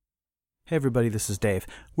Hey everybody, this is Dave.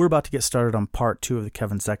 We're about to get started on part 2 of the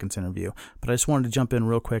Kevin Seconds interview, but I just wanted to jump in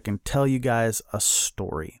real quick and tell you guys a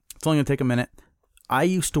story. It's only going to take a minute. I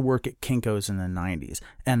used to work at Kinko's in the 90s,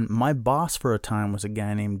 and my boss for a time was a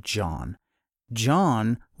guy named John.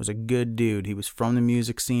 John was a good dude. He was from the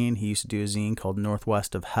music scene. He used to do a zine called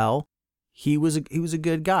Northwest of Hell. He was a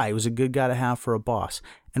good guy. He was a good guy to have for a boss.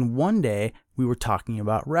 And one day we were talking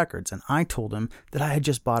about records, and I told him that I had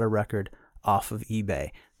just bought a record off of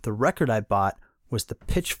eBay. The record I bought was the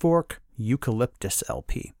Pitchfork Eucalyptus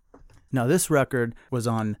LP. Now, this record was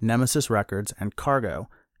on Nemesis Records and Cargo.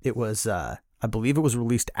 It was, I believe it was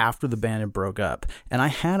released after the band had broke up. And I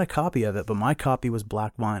had a copy of it, but my copy was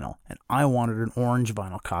black vinyl. And I wanted an orange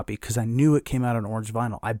vinyl copy because I knew it came out on orange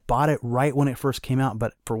vinyl. I bought it right when it first came out,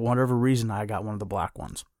 but for whatever reason, I got one of the black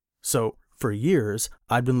ones. So for years,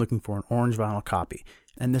 I'd been looking for an orange vinyl copy.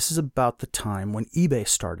 And this is about the time when eBay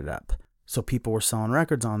started up. So people were selling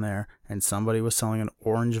records on there, and somebody was selling an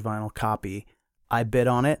orange vinyl copy. I bid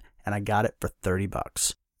on it, and I got it for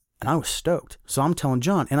 $30. And I was stoked. So I'm telling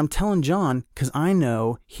John because I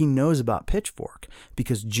know he knows about Pitchfork,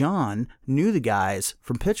 because John knew the guys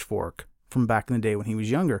from Pitchfork from back in the day when he was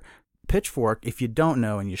younger. Pitchfork, if you don't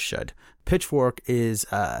know, and you should, Pitchfork is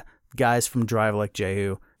guys from Drive Like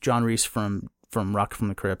Jehu, John Reese from Rock from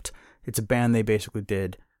the Crypt. It's a band they basically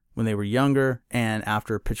did when they were younger, and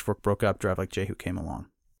after Pitchfork broke up, Drive Like Jehu came along.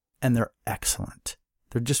 And they're excellent.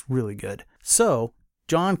 They're just really good. So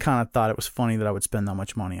John kind of thought it was funny that I would spend that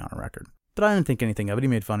much money on a record. But I didn't think anything of it. He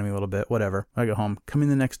made fun of me a little bit, whatever. I go home, come in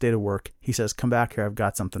the next day to work. He says, come back here, I've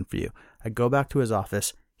got something for you. I go back to his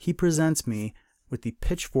office. He presents me with the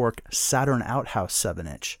Pitchfork Saturn Outhouse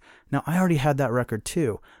 7-inch. Now, I already had that record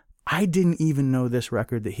too. I didn't even know this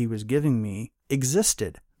record that he was giving me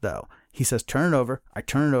existed, though. He says, turn it over. I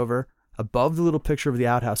turn it over. Above the little picture of the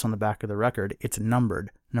outhouse on the back of the record, it's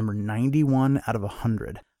numbered, number 91 out of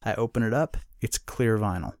 100. I open it up. It's clear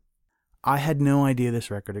vinyl. I had no idea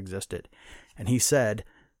this record existed. And he said,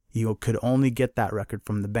 you could only get that record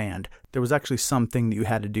from the band. There was actually something that you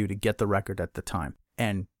had to do to get the record at the time.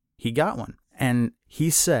 And he got one. And he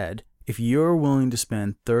said, if you're willing to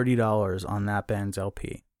spend $30 on that band's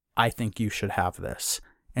LP, I think you should have this.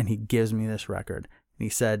 And he gives me this record. He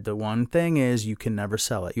said, the one thing is you can never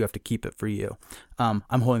sell it. You have to keep it for you. I'm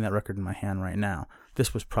holding that record in my hand right now.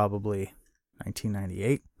 This was probably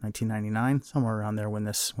 1998, 1999, somewhere around there when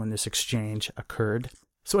this exchange occurred.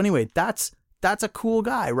 So anyway, that's a cool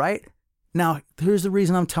guy, right? Now, here's the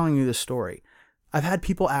reason I'm telling you this story. I've had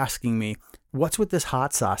people asking me, what's with this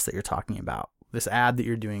hot sauce that you're talking about? This ad that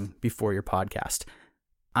you're doing before your podcast.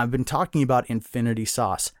 I've been talking about Infinity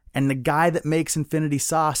Sauce. And the guy that makes Infinity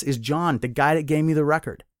Sauce is John, the guy that gave me the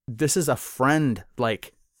record. This is a friend,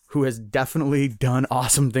 who has definitely done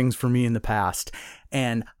awesome things for me in the past.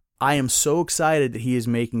 And I am so excited that he is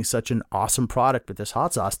making such an awesome product with this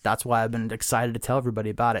hot sauce. That's why I've been excited to tell everybody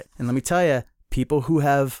about it. And let me tell you, people who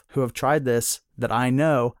have tried this that I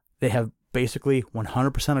know, they have basically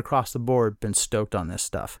 100% across the board been stoked on this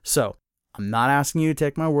stuff. So I'm not asking you to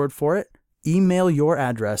take my word for it. Email your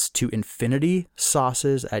address to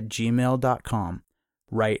infinitysauces@gmail.com.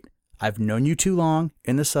 Write, I've known you too long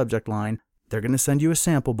in the subject line. They're going to send you a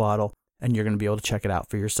sample bottle, and you're going to be able to check it out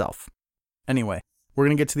for yourself. Anyway, we're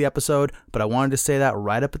going to get to the episode, but I wanted to say that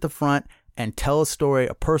right up at the front and tell a story,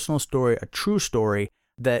 a personal story, a true story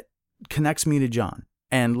that connects me to John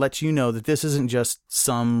and lets you know that this isn't just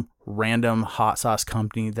some random hot sauce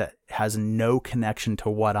company that has no connection to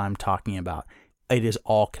what I'm talking about. It is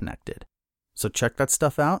all connected. So check that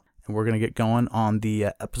stuff out, and we're going to get going on the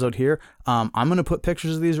episode here. I'm going to put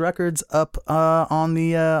pictures of these records up on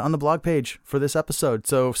the blog page for this episode.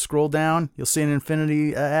 So scroll down, you'll see an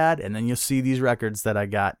Infinity ad, and then you'll see these records that I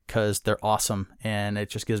got because they're awesome, and it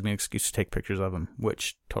just gives me an excuse to take pictures of them,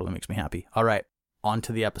 which totally makes me happy. All right, on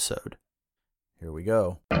to the episode. Here we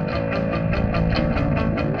go.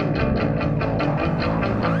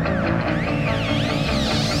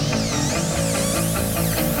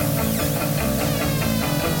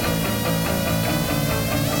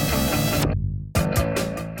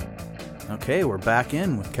 Okay, we're back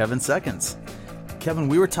in with Kevin Seconds. Kevin,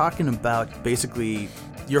 we were talking about basically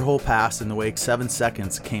your whole past and the way 7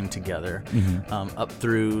 Seconds came together up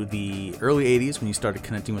through the early 80s when you started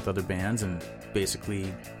connecting with other bands and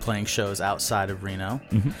basically playing shows outside of Reno.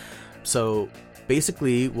 So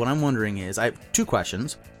basically what I'm wondering is, I have 2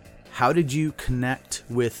 questions. How did you connect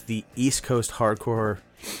with the East Coast hardcore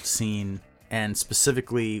scene, and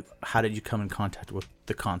specifically, how did you come in contact with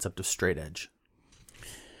the concept of straight edge?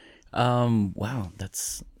 Wow,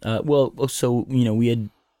 that's so we had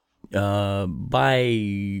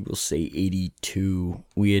By, we'll say 82,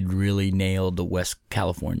 we had really nailed the West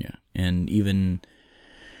California and even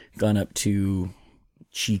gone up to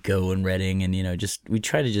Chico and Redding, and we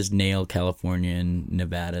tried to just nail California and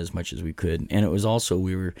Nevada as much as we could. And it was also,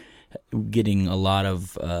 we were getting a lot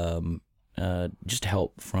of just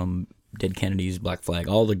help from Dead Kennedys, Black Flag,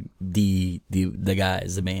 all the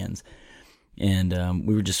guys, the bands, and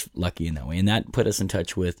we were just lucky in that way. And that put us in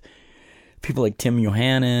touch with people like Tim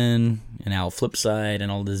Yohannan and Al Flipside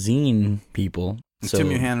and all the zine people. So, Tim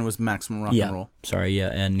Yohannan was Maximum Rock and Roll.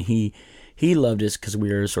 And he loved us because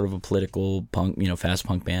we were sort of a political punk, fast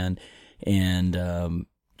punk band, and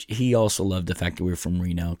he also loved the fact that we were from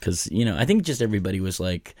Reno because I think just everybody was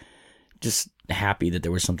like just happy that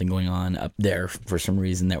there was something going on up there for some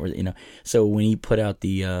reason that was So when he put out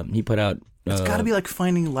it's got to be like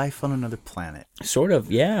finding life on another planet. Sort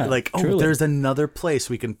of, yeah. Like, truly. There's another place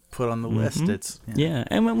we can put on the list. It's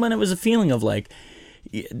and when it was a feeling of like,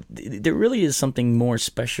 there really is something more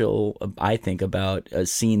special, I think, about a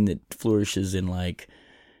scene that flourishes in like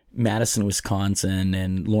Madison, Wisconsin,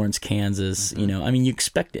 and Lawrence, Kansas. You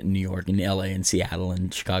expect it in New York, and L.A., and Seattle,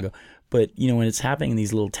 and Chicago, but when it's happening in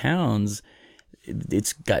these little towns,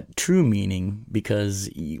 it's got true meaning because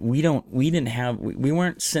we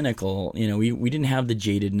weren't cynical. We didn't have the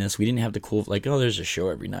jadedness. We didn't have the cool like, oh, there's a show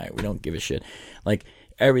every night. We don't give a shit. Like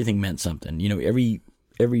everything meant something.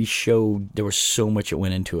 Every show, there was so much that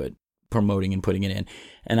went into it, promoting and putting it in.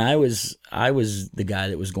 And I was the guy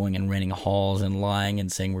that was going and renting halls and lying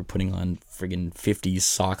and saying we're putting on friggin' 50s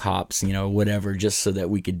sock hops, whatever, just so that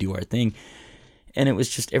we could do our thing. And it was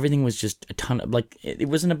just, everything was just a ton of, like, it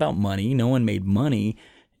wasn't about money. No one made money.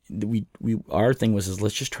 Our thing was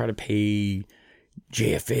let's just try to pay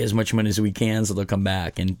JFA as much money as we can so they'll come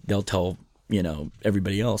back and they'll tell,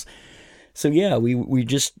 everybody else. So yeah, we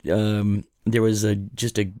just, there was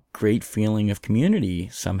just a great feeling of community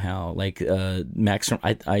somehow. Like,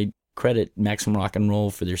 I credit Maximum Rock and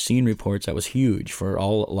Roll for their scene reports. That was huge for a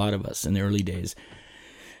lot of us in the early days.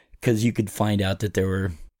 Cause you could find out that there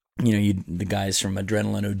were, the guys from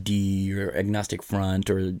Adrenaline OD or Agnostic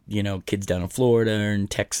Front or, kids down in Florida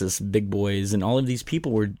and Texas, Big Boys, and all of these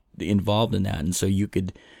people were involved in that. And so you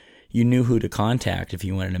knew who to contact if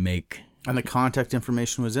you wanted to make. And the contact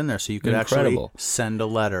information was in there, so you could actually send a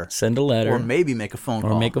letter. Or maybe make a phone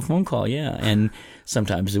call. Yeah. And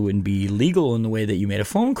sometimes it wouldn't be legal in the way that you made a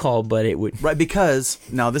phone call, but it would. Right, because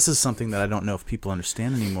now this is something that I don't know if people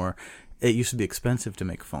understand anymore. It used to be expensive to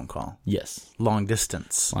make a phone call. Yes. Long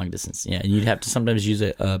distance, yeah. And you'd have to sometimes use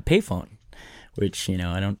a payphone, which, they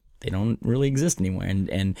don't really exist anymore.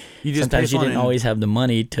 And sometimes you didn't always have the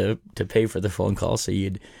money to pay for the phone call, so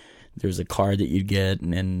there's a card that you'd get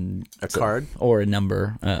and card or a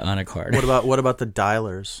number on a card. What about the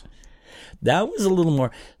dialers? That was a little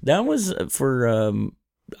more. That was for.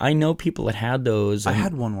 I know people that had those. I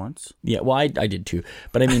had one once. Yeah, well, I did too.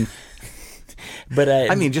 But I mean.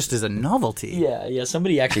 Just as a novelty. Yeah.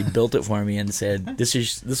 Somebody actually built it for me and said,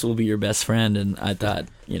 "This will be your best friend." And I thought,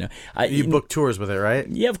 you booked tours with it, right?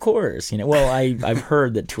 Yeah, of course. Well, I've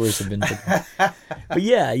heard that tours have been booked. But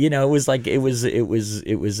yeah, it was like it was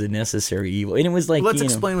a necessary evil, and it was like. Let's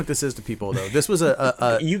explain what this is to people, though. This was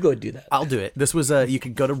you go do that. I'll do it. This was you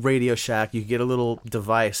could go to Radio Shack. You could get a little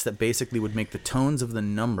device that basically would make the tones of the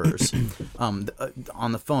numbers on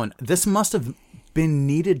the phone. This must have been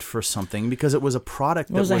needed for something because it was a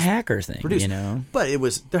product that was a hacker thing, produced. But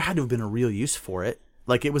there had to have been a real use for it.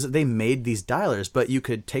 Like they made these dialers, but you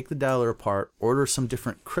could take the dialer apart, order some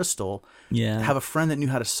different crystal, have a friend that knew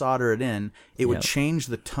how to solder it in. It would change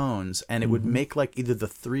the tones, and it would make like either the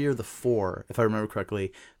 3 or the 4, if I remember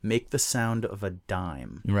correctly, make the sound of a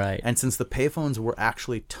dime. Right. And since the payphones were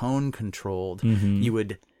actually tone controlled, you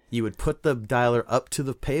would put the dialer up to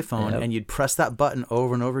the payphone and you'd press that button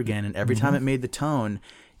over and over again, and every time it made the tone,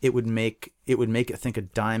 it would make it think a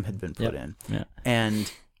dime had been put in. Yeah.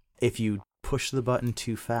 And if you push the button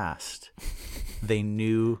too fast, they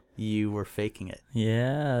knew you were faking it.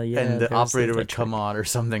 Yeah. And the operator would come on or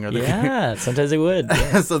something. Sometimes they would.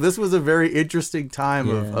 Yeah. So this was a very interesting time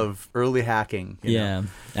of early hacking. You know?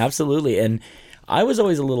 Absolutely. And I was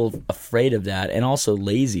always a little afraid of that and also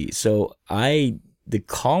lazy. So the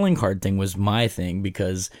calling card thing was my thing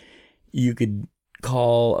because you could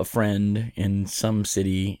call a friend in some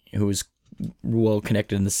city who was well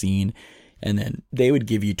connected in the scene, and then they would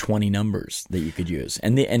give you 20 numbers that you could use.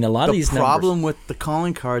 And a lot of these numbers... The problem with the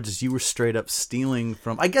calling cards is you were straight up stealing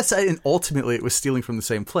from... I guess ultimately it was stealing from the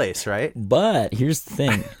same place, right? But here's the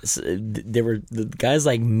thing. There were the guys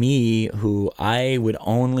like me who I would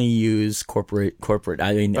only use corporate.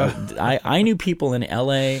 I mean, I knew people in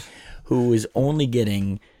LA who was only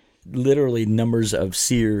getting literally numbers of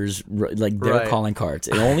Sears, like their calling cards,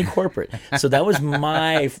 and only corporate. So that was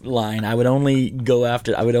my line. I would only go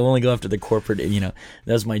after the corporate. That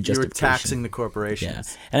was my justification. You were taxing the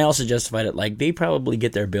corporations. Yeah, and I also justified it like they probably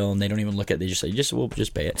get their bill and they don't even look at it. They just say, we'll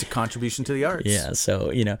just pay it. It's a contribution to the arts. Yeah.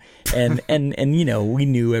 So and we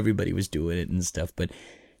knew everybody was doing it and stuff, but.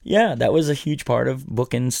 Yeah, that was a huge part of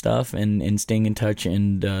booking stuff and staying in touch.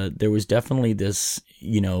 And there was definitely this,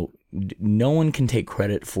 no one can take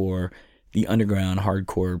credit for the underground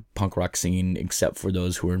hardcore punk rock scene except for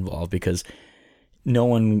those who were involved, because no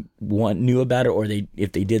one knew about it, or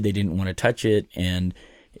if they did, they didn't want to touch it. And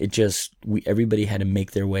it just, everybody had to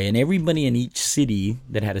make their way. And everybody in each city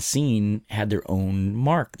that had a scene had their own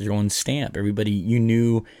mark, their own stamp. Everybody,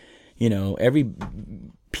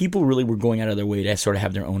 people really were going out of their way to sort of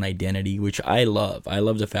have their own identity, which I love. I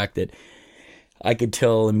love the fact that I could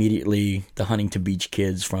tell immediately the Huntington Beach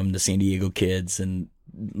kids from the San Diego kids, and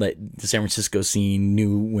like the San Francisco scene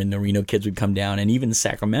knew when the Reno kids would come down, and even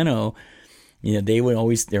Sacramento, they're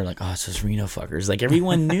like, oh, it's those Reno fuckers. Like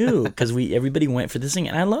everyone knew because everybody went for this thing,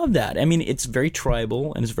 and I love that. I mean, it's very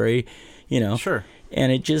tribal and it's very, Sure.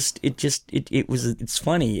 And it's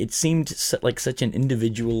funny. It seemed like such an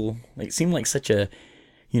individual. Like it seemed like such a.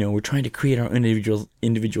 We're trying to create our own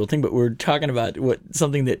individual thing, but we're talking about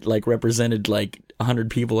something that like represented like 100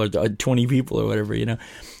 people or 20 people or whatever,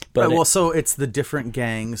 But right, so it's the different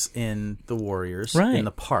gangs in the Warriors in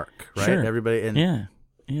the park, right? Sure. Everybody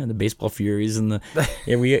the baseball furies and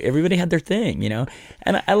everybody had their thing,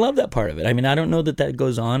 And I love that part of it. I mean, I don't know that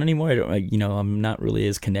goes on anymore. I'm not really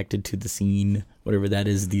as connected to the scene, whatever that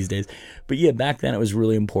is these days. But yeah, back then it was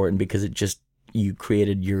really important because it just you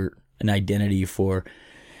created an identity for.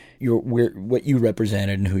 What you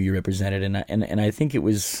represented and who you represented, and I think it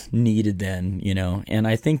was needed then, and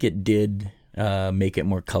I think it did make it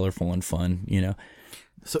more colorful and fun,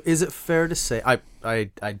 So is it fair to say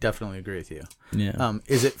I definitely agree with you. Yeah.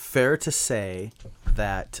 Is it fair to say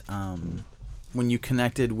that when you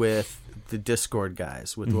connected with the Discord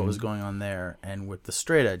guys, with what was going on there, and with the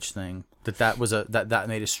straight edge thing, that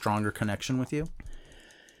made a stronger connection with you?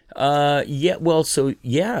 Of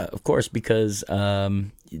course, because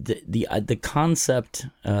the concept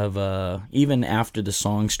of even after the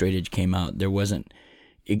song Straight Edge came out, there wasn't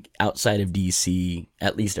outside of DC,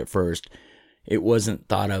 at least at first, it wasn't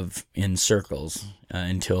thought of in circles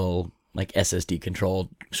until like SSD Control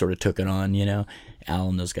sort of took it on, Al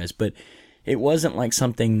and those guys. But it wasn't like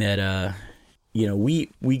something that we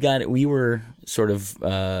were sort of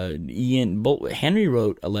Henry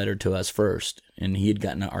wrote a letter to us first, and he had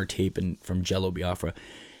gotten our tape from Jello Biafra,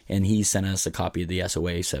 and he sent us a copy of the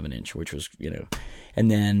SOA 7-inch, which was,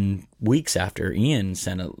 and then weeks after, Ian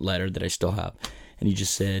sent a letter that I still have, and he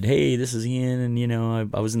just said, hey, this is Ian, and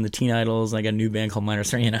I was in the Teen Idols, and I got a new band called Minor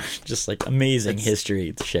Threat, just like amazing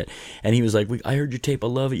history shit. And he was like, I heard your tape, I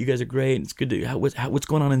love it, you guys are great, it's good to, what's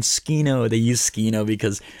going on in Skino? They use Skino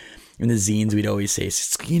because in the zines we'd always say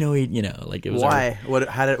Skino, like it was. Why?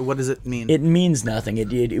 What does it mean? It means nothing.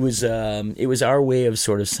 It was our way of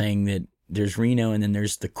sort of saying that there's Reno and then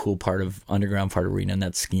there's the cool part of underground part of Reno, and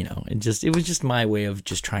that's Skino. It was just my way of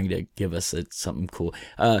just trying to give us something cool.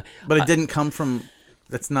 But it didn't come from.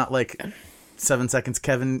 It's not like 7 Seconds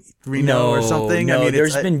Kevin Reno or something. No, I mean,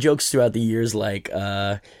 there's been jokes throughout the years like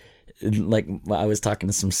I was talking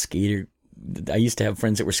to some skater. I used to have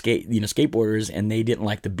friends that were skateboarders, and they didn't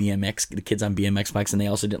like the kids on BMX bikes, and they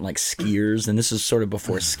also didn't like skiers. And this is sort of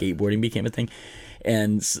before skateboarding became a thing.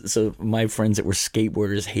 And so my friends that were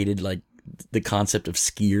skateboarders hated like the concept of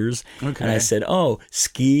skiers. Okay. And I said, "Oh,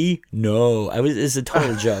 ski? No." It's a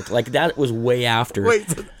total joke. Like that was way after.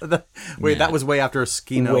 That was way after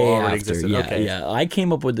Skino already existed. Yeah, okay. Yeah. I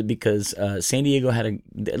came up with it because San Diego had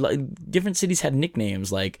different cities had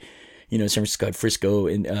nicknames like, San Francisco had Frisco,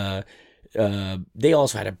 and they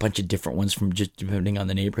also had a bunch of different ones from just depending on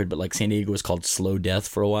the neighborhood, but like San Diego was called Slow Death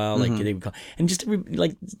for a while. Like they would and just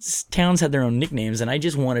towns had their own nicknames, and I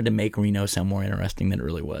just wanted to make Reno sound more interesting than it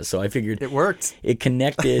really was. So I figured it worked. It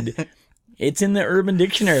connected. It's in the Urban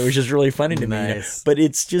Dictionary, which is really funny to me. But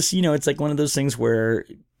it's just it's like one of those things where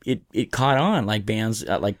it caught on, like bands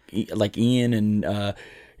like Ian, and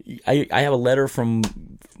I have a letter from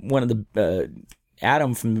one of the.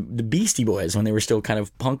 Adam from the Beastie Boys when they were still kind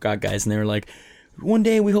of punk rock guys, and they were like, one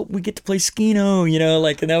day we hope we get to play Skino,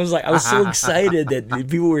 and I was like, I was so excited that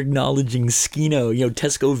people were acknowledging Skino.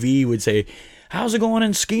 Tesco V would say, how's it going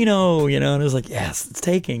in Skino? And I was like, yes, it's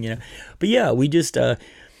taking, But yeah, we just,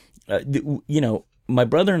 my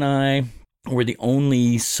brother and I were the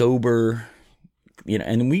only sober,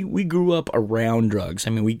 and we grew up around drugs.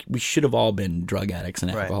 I mean, we should have all been drug addicts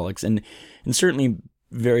and alcoholics, and certainly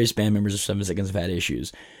various band members of 7 Seconds have had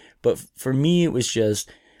issues. But for me, it was just,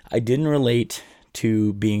 I didn't relate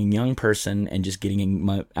to being a young person and just getting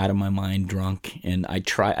out of my mind drunk. And I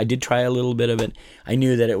did try a little bit of it. I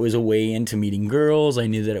knew that it was a way into meeting girls. I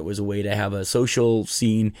knew that it was a way to have a social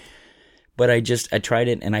scene. But I tried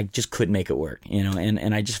it and I just couldn't make it work,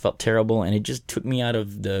 and I just felt terrible, and it just took me out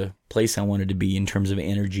of the place I wanted to be in terms of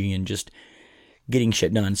energy and just getting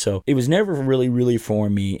shit done. So it was never really, really for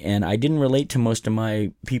me, and I didn't relate to most of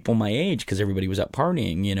my people my age because everybody was out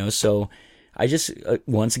partying, so I just,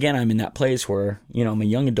 once again, I'm in that place where, I'm a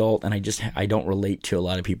young adult and I don't relate to a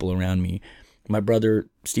lot of people around me. My brother,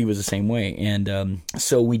 Steve, was the same way. And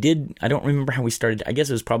so I don't remember how we started. I guess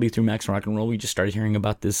it was probably through Max Rock and Roll. We just started hearing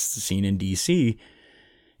about this scene in D.C.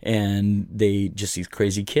 And these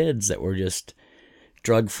crazy kids that were just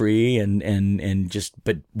drug-free and just,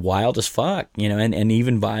 but wild as fuck, and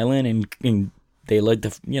even violent. And they like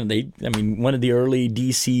one of the early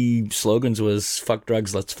DC slogans was "Fuck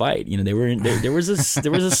drugs, let's fight." There was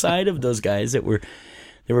a side of those guys that were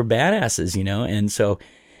badasses, and so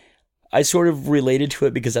I sort of related to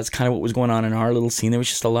it because that's kind of what was going on in our little scene. There was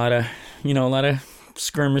just a lot of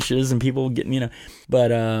skirmishes and people getting,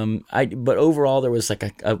 but overall there was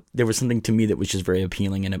there was something to me that was just very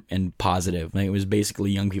appealing and positive. It was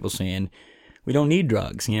basically young people saying, we don't need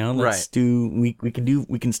drugs, let's we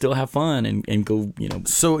can still have fun and go,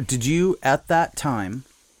 So did you, at that time,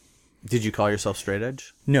 did you call yourself straight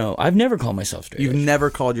edge? No, I've never called myself straight edge. You've never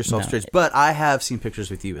called yourself straight edge, but I have seen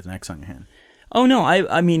pictures with you with an X on your hand. Oh no,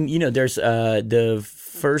 I mean, there's the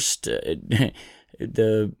first,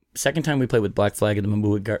 the second time we played with Black Flag at the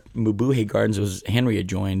Mabuhay Gardens was Henry had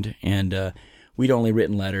joined, and we'd only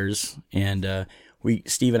written letters, and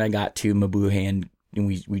Steve and I got to Mabuhay, and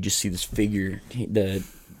we just see this figure,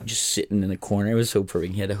 just sitting in the corner. It was so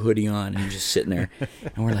perfect. He had a hoodie on, and he was just sitting there,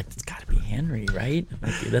 and we're like, "That's got to be Henry, right?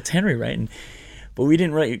 That's Henry, right?" But we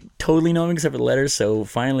didn't really totally know him except for the letters. So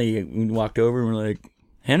finally, we walked over, and we're like,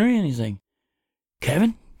 "Henry," and he's like,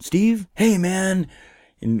 "Kevin, Steve, hey man,"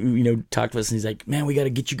 and talked to us, and he's like, "Man, we got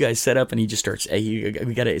to get you guys set up," and he just starts, "Hey,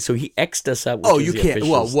 we got to." So he X'd us up. Oh, you can't.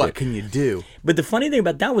 Well, what can you do? But the funny thing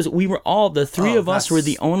about that was we were all the three of us were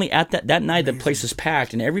the only at that night. The place was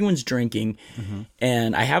packed, and everyone's drinking. Mm-hmm.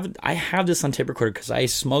 And I have this on tape recorder because I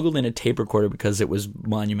smuggled in a tape recorder because it was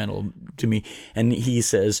monumental to me. And he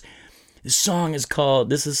says, This song is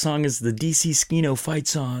the DC Skino fight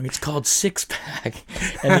song. It's called Six Pack.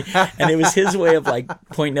 And it was his way of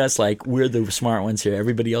pointing us we're the smart ones here.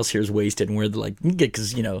 Everybody else here is wasted, and we're the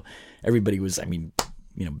because, everybody was,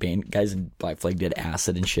 band guys in Black Flag did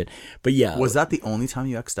acid and shit. But yeah. Was that the only time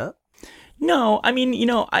you X'd up? No, I mean,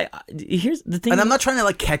 here's the thing. And I'm not trying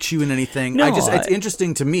to catch you in anything. No, it's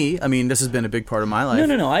interesting to me. I mean, this has been a big part of my life.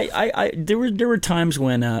 No. There were times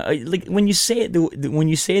when, when you say it, when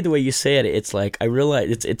you say it the way you say it, it's I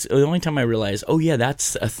realize it's the only time I realize, oh yeah,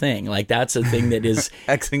 that's a thing. That's a thing that is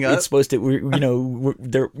Xing up. It's supposed to,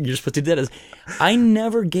 you're supposed to do that. I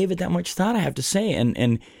never gave it that much thought, I have to say,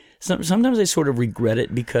 and sometimes I sort of regret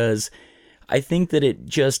it because I think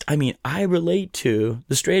that I relate to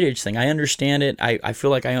the straight edge thing. I understand it. I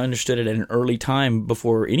feel like I understood it at an early time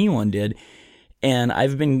before anyone did. And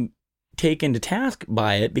I've been taken to task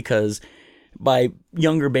by it by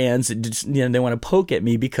younger bands that they want to poke at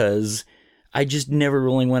me because I just never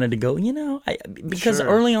really wanted to go, because Sure.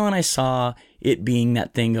 Early on I saw it being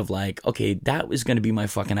that thing of okay, that was going to be my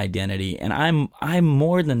fucking identity. And I'm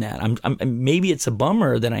more than that. I'm maybe it's a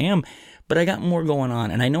bummer that I am, but I got more going on,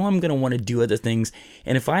 and I know I'm going to want to do other things.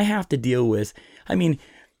 And if I have to deal with,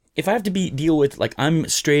 deal with I'm a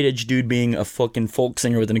straight edge dude being a fucking folk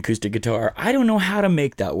singer with an acoustic guitar, I don't know how to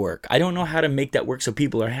make that work. I don't know how to make that work so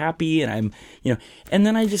people are happy, and I'm, and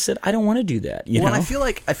then I just said, I don't want to do that. And I feel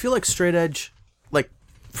like straight edge,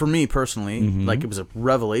 for me personally, Mm-hmm. it was a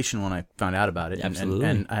revelation when I found out about it. Absolutely.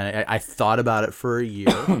 And I thought about it for a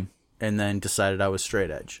year. And then decided I was straight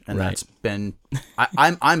edge, and that's been.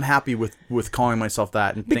 I'm happy with calling myself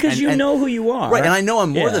that, because you know who you are, right? And I know I'm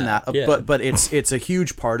more than that, yeah. but it's a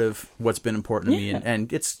huge part of what's been important to me,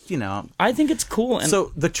 and it's I think it's cool. And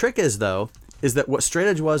so the trick is that what straight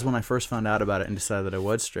edge was when I first found out about it and decided that I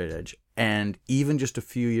was straight edge, and even just a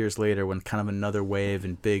few years later when kind of another wave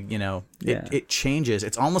and big, it changes.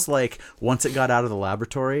 It's almost like once it got out of the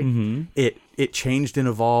laboratory, mm-hmm. it changed and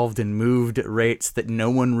evolved and moved at rates that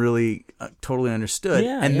no one really totally understood.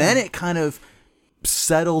 Then it kind of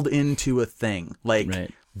settled into a thing,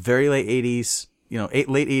 very late 80s,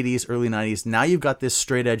 late 80s, early 90s. Now you've got this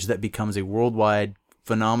straight edge that becomes a worldwide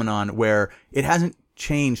phenomenon where it hasn't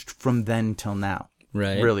changed from then till now.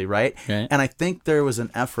 Right. Really, right? And I think there was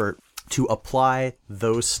an effort to apply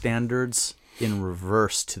those standards in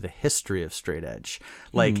reverse to the history of straight edge.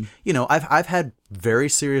 Like, you know, I've had very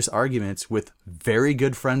serious arguments with very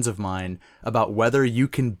good friends of mine about whether you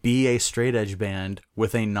can be a straight edge band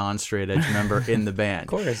with a non-straight edge member in the band. Of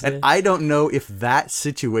course. And I don't know if that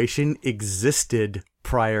situation existed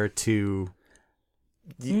prior to...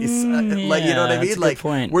 like, you know what I mean? Like,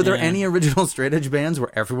 point. were there any original straight edge bands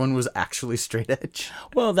where everyone was actually straight edge?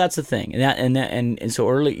 Well, that's the thing, and so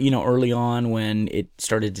early on when it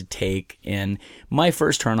started to take, and my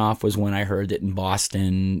first turnoff was when I heard that in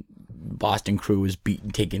Boston crew was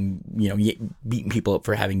beating people up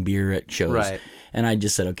for having beer at shows, right? And I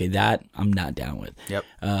just said, okay, that I'm not down with. Yep.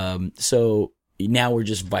 So now we're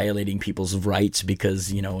just violating people's rights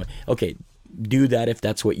because, you know, okay, do that if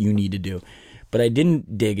that's what you need to do. But I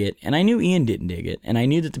didn't dig it, and I knew Ian didn't dig it, and I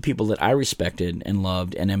knew that the people that I respected and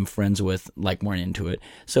loved and am friends with weren't into it.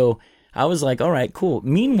 So I was like, all right, cool.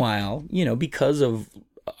 Meanwhile, you know, because of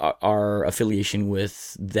our affiliation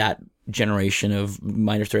with that generation of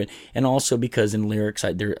minor threat, and also because in lyrics,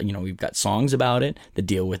 we've got songs about it that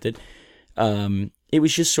deal with it. It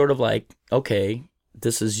was just sort of like, okay,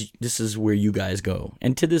 this is where you guys go.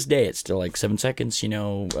 And to this day, it's still like 7 Seconds, you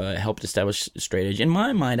know, helped establish straight edge. In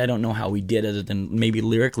my mind, I don't know how we did other than maybe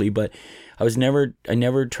lyrically, but I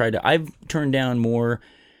never tried to, I've turned down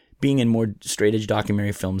being in more straight edge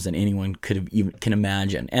documentary films than anyone can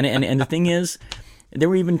imagine. And the thing is, there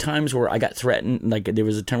were even times where I got threatened. Like, there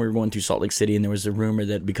was a time we were going through Salt Lake City, and there was a rumor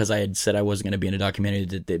that because I had said I wasn't going to be in a documentary,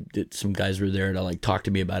 that some guys were there to like talk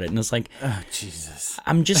to me about it. And it's like, oh Jesus,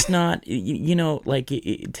 I'm just not. You know, like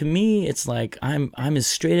to me, it's like I'm as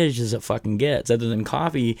straight edge as it fucking gets. Other than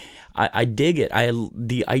coffee, I dig it.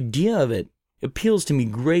 The idea of it appeals to me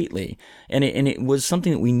greatly, and it was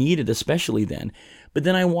something that we needed, especially then. But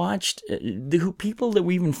then I watched the people that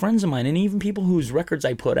were even friends of mine, and even people whose records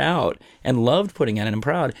I put out and loved putting out, and I'm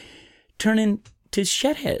proud, turn into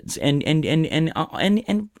shitheads and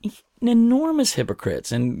enormous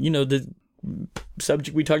hypocrites. And you know, the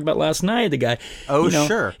subject we talked about last night, the guy,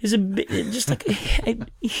 sure, is just like a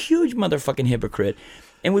huge motherfucking hypocrite.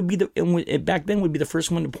 And back then would be the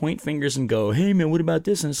first one to point fingers and go, hey man, what about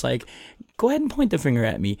this? And it's like, go ahead and point the finger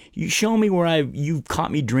at me. You show me where you've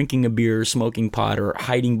caught me drinking a beer, smoking pot, or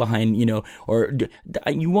hiding behind, you know, or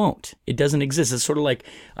you won't. It doesn't exist. It's sort of like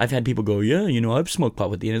I've had people go, yeah, you know, I've smoked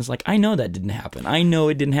pot with you, and it's like, I know that didn't happen. I know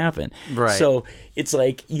it didn't happen. Right. So it's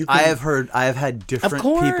like I have had different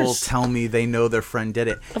people tell me they know their friend did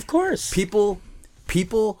it. Of course.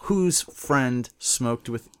 People whose friend smoked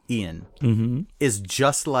with Ian is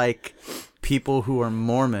just like people who are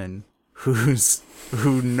Mormon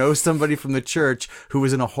who know somebody from the church who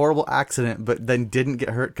was in a horrible accident but then didn't get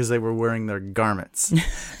hurt because they were wearing their garments,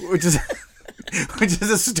 which is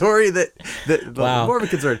a story that wow. Mormon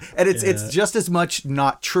kids heard, and it's just as much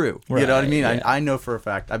not true. Right, you know what I mean? Yeah. I know for a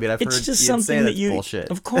fact. I mean, I've it's heard just Ian something say that that's bullshit.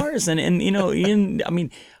 Of course, and you know, Ian. I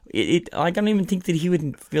mean, I don't even think that he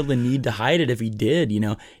would feel the need to hide it if he did. You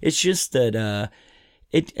know, it's just that.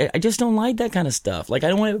 I just don't like that kind of stuff. Like, I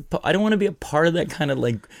don't want to be a part of that kind of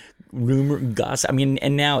like rumor gossip. I mean,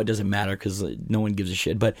 and now it doesn't matter because no one gives a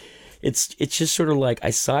shit. But it's just sort of like I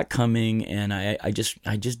saw it coming, and I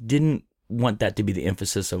just didn't want that to be the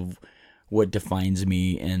emphasis of what defines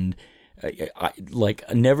me. And I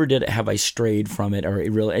never have I strayed from it, or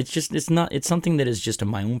it's something that is just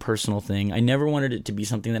my own personal thing. I never wanted it to be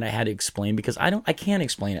something that I had to explain because I can't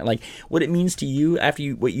explain it. Like, what it means to you after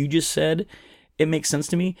what you just said. It makes sense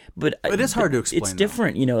to me, but it is hard to explain. It's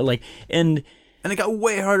different, you know, like, and it got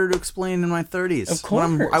way harder to explain in my 30s. Of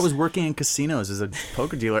course. I was working in casinos as a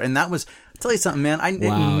poker dealer, and that was, I'll tell you something, man, it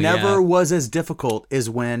never was as difficult as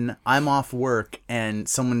when I'm off work and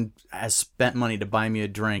someone has spent money to buy me a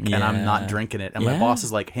drink and I'm not drinking it, and my boss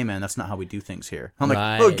is like, hey man, that's not how we do things here. I'm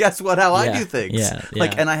like, oh, guess what, how I do things. Yeah.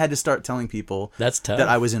 Like, and I had to start telling people that's tough. that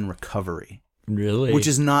I was in recovery. Really? Which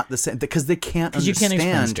is not the same, because they can't understand you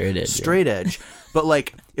can't explain straight edge. But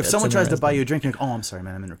like, if someone tries to buy you a drink, you're like, oh, I'm sorry,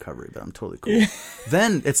 man, I'm in recovery, but I'm totally cool.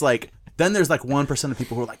 Then it's like, then there's like 1% of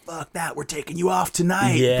people who are like, fuck that, we're taking you off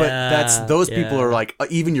tonight. Yeah, but those people are like,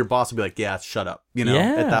 even your boss will be like, yeah, shut up. You know,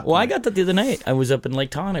 at that point. Well, I got that the other night. I was up in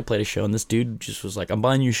Lake Tahoe, I played a show, and this dude just was like, I'm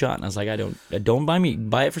buying you a shot. And I was like, don't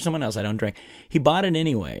buy it for someone else. I don't drink. He bought it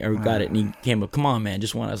anyway, or got it, and he came up, come on, man,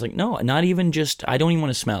 just one. I was like, no, not even just, I don't even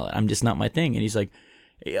want to smell it. I'm just not my thing. And he's like,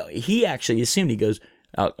 he actually assumed, he goes,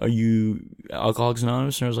 are you Alcoholics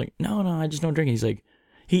Anonymous? And I was like, no, I just don't drink. And he's like,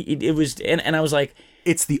 it was, and I was like,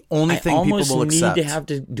 it's the only thing people will accept.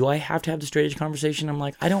 Do I have to have the straight edge conversation? I'm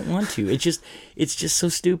like, I don't want to. It's just so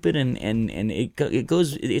stupid, and it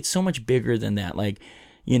goes. It's so much bigger than that. Like,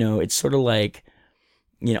 you know, it's sort of like,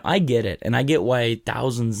 I get it, and I get why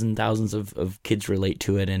thousands and thousands of kids relate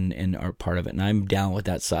to it and are part of it, and I'm down with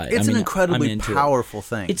that side. It's an incredibly powerful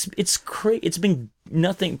thing. It's crazy. It's been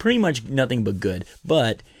pretty much nothing but good,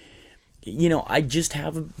 but I just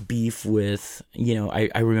have a beef with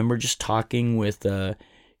I remember just talking with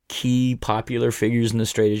key popular figures in the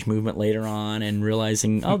straight edge movement later on and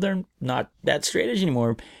realizing, they're not that straight edge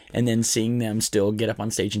anymore. And then seeing them still get up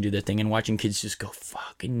on stage and do their thing and watching kids just go,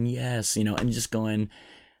 fucking yes, and just going,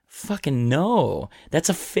 fucking no. That's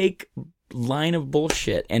a fake line of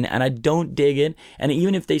bullshit. And I don't dig it. And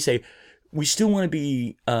even if they say, we still want to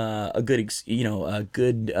be a good, a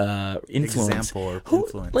good influence. Example or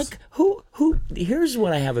influence. Who, here's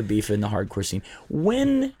what I have a beef in the hardcore scene.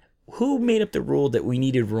 Who made up the rule that we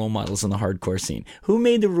needed role models in the hardcore scene? Who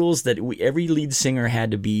made the rules that every lead singer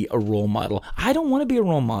had to be a role model? I don't want to be a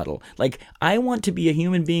role model. Like, I want to be a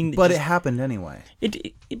human being. But it happened anyway.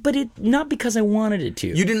 But not because I wanted it to.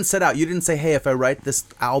 You didn't set out. You didn't say, hey, if I write this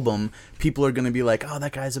album, people are going to be like, oh,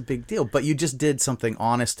 that guy's a big deal. But you just did something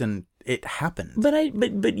honest and it happened.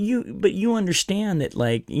 But you understand that,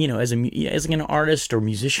 like, as an artist or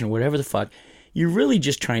musician or whatever the fuck, you're really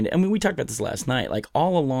just trying to. I mean, we talked about this last night. Like,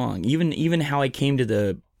 all along, even how I came to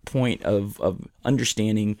the point of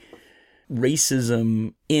understanding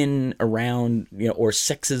racism in, around, or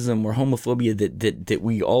sexism or homophobia that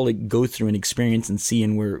we all go through and experience and see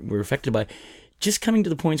and we're affected by. Just coming to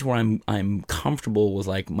the points where I'm comfortable with,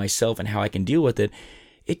 like, myself and how I can deal with it.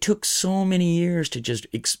 It took so many years to just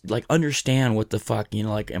understand what the fuck,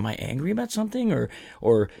 like, am I angry about something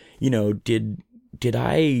or did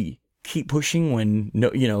I keep pushing when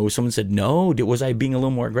someone said no? Was I being a little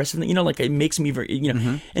more aggressive? Like, it makes me very,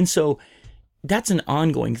 Mm-hmm. And so that's an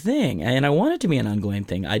ongoing thing, and I want it to be an ongoing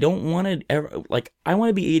thing. I don't want to ever, like, I want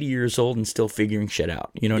to be 80 years old and still figuring shit out.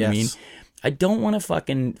 You know what I mean? I don't want to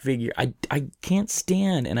fucking figure. I can't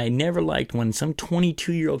stand, and I never liked when some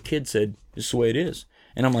 22-year-old kid said, "This is the way it is."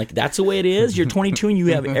 And I'm like, that's the way it is? You're 22 and you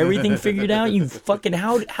have everything figured out? You fucking,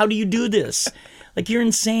 how do you do this? Like, you're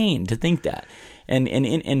insane to think that. And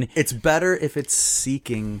it's better if it's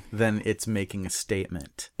seeking than it's making a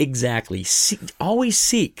statement. Exactly. Always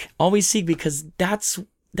seek, because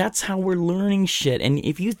that's how we're learning shit. And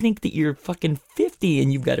if you think that you're fucking 50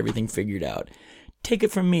 and you've got everything figured out, take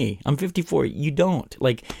it from me. I'm 54. You don't.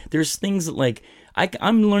 Like, there's things that, like,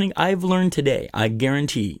 I'm learning. I've learned today. I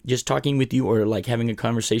guarantee. Just talking with you or, like, having a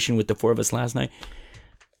conversation with the four of us last night,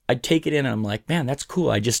 I take it in and I'm like, man, that's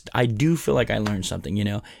cool. I do feel like I learned something,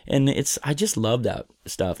 and I just love that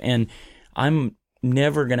stuff. And I'm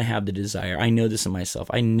never going to have the desire. I know this in myself.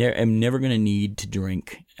 I'm never going to need to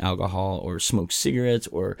drink alcohol or smoke cigarettes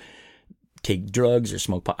or take drugs or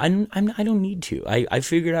smoke pot. I don't need to. I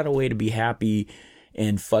figured out a way to be happy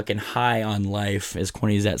and fucking high on life, as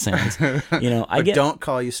corny as that sounds. Don't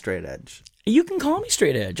call you straight edge. You can call me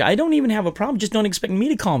straight edge. I don't even have a problem. Just don't expect me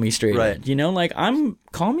to call me straight edge. Like,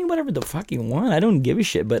 call me whatever the fuck you want. I don't give a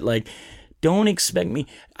shit. But, like, don't expect me.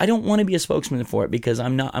 I don't want to be a spokesman for it because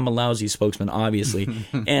I'm a lousy spokesman, obviously.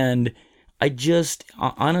 And I just,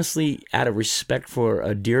 honestly, out of respect for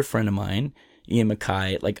a dear friend of mine, Ian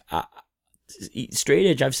Mackay, like, straight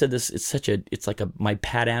edge, I've said this, it's like my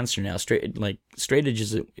pat answer now. Straight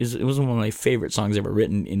edge it was one of my favorite songs ever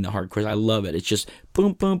written in the hardcore. I love it. It's just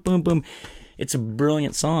boom, boom, boom, boom. It's a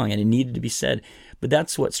brilliant song and it needed to be said. But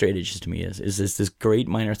that's what straight edge to me is this great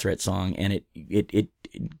Minor Threat song, and it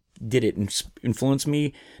did it influence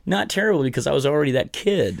me? Not terribly, because I was already that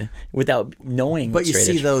kid without knowing. But you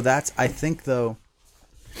see, though, I think the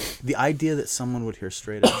idea that someone would hear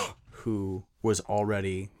straight edge who had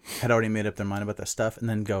already made up their mind about that stuff and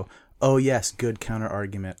then go, oh yes, good counter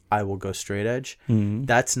argument, I will go straight edge. Mm-hmm.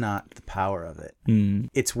 That's not the power of it. Mm-hmm.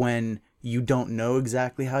 It's when you don't know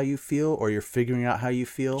exactly how you feel or you're figuring out how you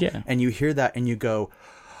feel, and you hear that and you go,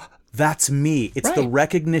 that's me. It's the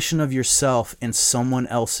recognition of yourself in someone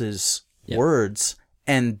else's words.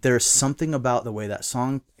 And there's something about the way that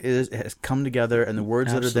song has come together and the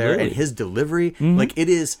words that are there and his delivery. Mm-hmm. Like, it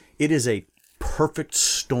is a perfect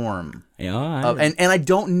storm. Yeah. And I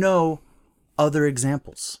don't know other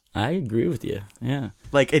examples. I agree with you. Yeah.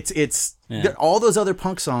 Like, it's all those other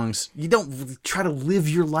punk songs, you don't try to live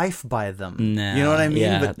your life by them. No, you know what I mean?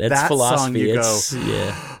 Yeah, but that's that philosophy. song, you go,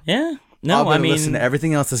 yeah. No, I mean, listen to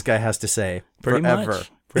everything else this guy has to say forever.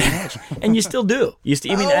 Pretty much. And you still do.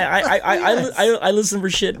 I listen for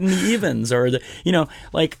shit in the evens or the,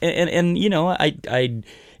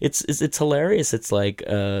 it's hilarious. It's like,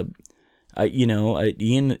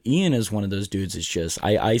 Ian is one of those dudes. It's just,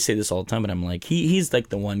 I say this all the time, but I'm like, he's like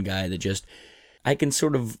the one guy that just, I can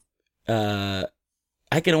sort of,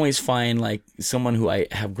 I can always find like someone who I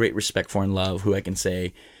have great respect for and love, who I can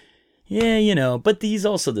say, yeah, you know, but he's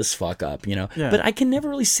also this fuck up, you know. Yeah. But I can never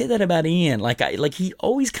really say that about Ian. Like he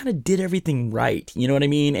always kind of did everything right. You know what I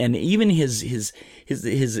mean? And even his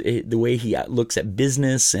the way he looks at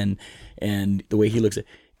business and the way he looks at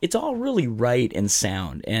it's all really right and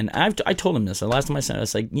sound. And I told him this the last time I said it, I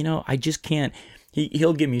was like, you know, I just can't.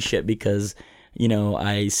 He'll give me shit because, you know,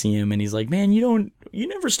 I see him and he's like, man, you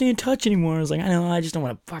never stay in touch anymore. I was like, I know, I just don't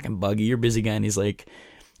want to fucking bug you. You're a busy guy. And he's like,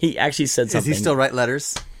 he actually said something. Does he still write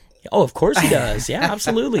letters? Oh, of course he does. Yeah,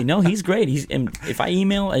 absolutely. No, he's great. And if I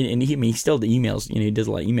email, and he still emails, you know, he does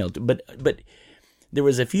a lot of emails. But there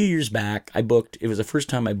was a few years back, it was the first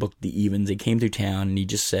time I booked the Evens. They came through town, and he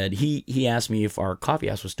just said, he asked me if our coffee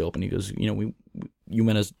house was still open. He goes, you know, you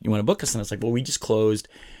want to book us? And I was like, well, we just closed,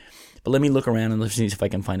 but let me look around and let's see if I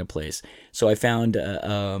can find a place. So I found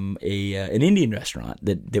an Indian restaurant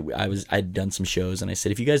that I'd done some shows, and I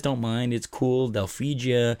said, if you guys don't mind, it's cool. They'll feed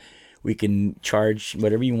you. We can charge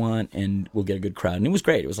whatever you want, and we'll get a good crowd. And it was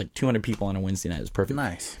great. It was like 200 people on a Wednesday night. It was perfect.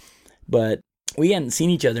 Nice. But we hadn't seen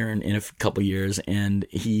each other in a couple years, and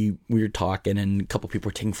we were talking, and a couple people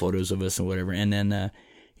were taking photos of us and whatever. And then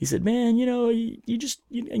he said, "Man, you know, you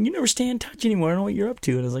never stay in touch anymore. I don't know what you're up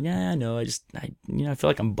to." And I was like, "Yeah, I know. I feel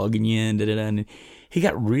like I'm bugging you." And And he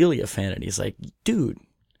got really offended. He's like, "Dude,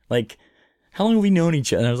 like, how long have we known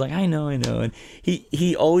each other?" And I was like, I know. And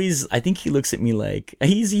he always, I think he looks at me like,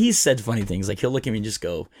 he's said funny things. Like, he'll look at me and just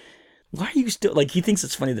go, why are you still, like, he thinks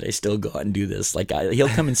it's funny that I still go out and do this. Like, he'll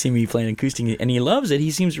come and see me playing acoustic, and he loves it.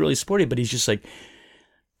 He seems really sporty, but he's just like,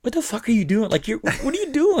 what the fuck are you doing? Like, what are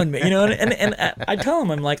you doing, man? You know, and I tell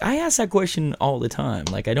him, I'm like, I ask that question all the time.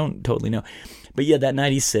 Like, I don't totally know. But yeah, that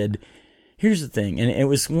night he said, here's the thing, and it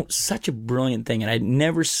was such a brilliant thing, and I'd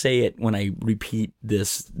never say it when I repeat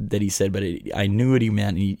this that he said, but I knew what he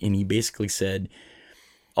meant, and he basically said,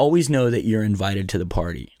 always know that you're invited to the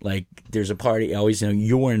party. Like, there's a party, always know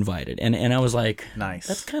you're invited. And I was like, nice.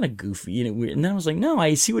 That's kind of goofy. You know, and then I was like, no,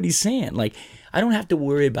 I see what he's saying. Like, I don't have to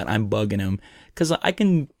worry about I'm bugging him because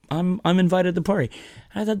I'm invited to the party.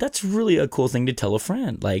 I thought that's really a cool thing to tell a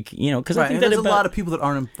friend. Like, you know, because I think that there's a lot of people that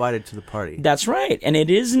aren't invited to the party. That's right. And it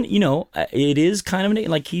isn't, you know, it is kind of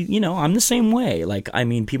like you know, I'm the same way. Like, I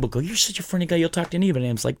mean, people go, you're such a funny guy, you'll talk to anybody.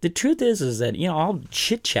 And it's like, the truth is that, you know, I'll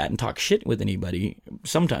chit chat and talk shit with anybody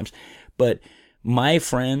sometimes. But my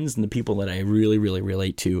friends and the people that I really, really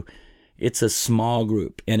relate to, it's a small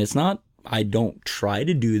group. And it's not, I don't try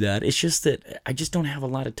to do that. It's just that I just don't have a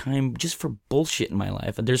lot of time just for bullshit in my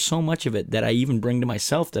life. And there's so much of it that I even bring to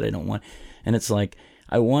myself that I don't want. And it's like,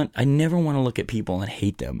 I never want to look at people and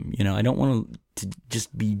hate them. You know, I don't want to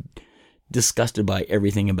just be disgusted by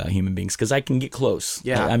everything about human beings because I can get close.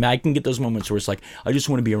 Yeah. I mean, I can get those moments where it's like, I just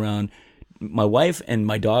want to be around my wife and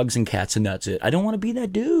my dogs and cats and that's it. I don't want to be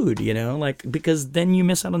that dude, you know, like, because then you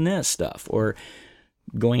miss out on this stuff or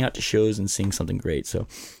going out to shows and seeing something great. So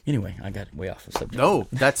anyway, I got way off the subject. No,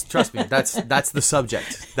 trust me, that's the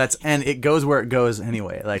subject. And it goes where it goes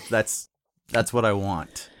anyway. Like, that's what I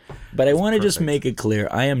want. But I want to just make it clear,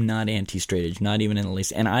 I am not anti-straight edge, not even in the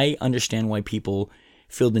least. And I understand why people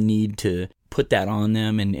feel the need to put that on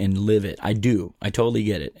them and live it. I do. I totally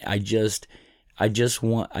get it.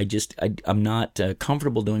 I'm not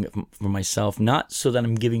comfortable doing it for myself, not so that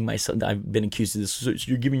I'm giving myself, I've been accused of this, so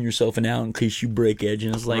you're giving yourself an out in case you break edge.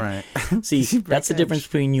 And it's like, right. See, that's the difference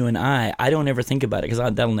between you and I. I don't ever think about it because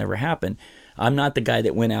that'll never happen. I'm not the guy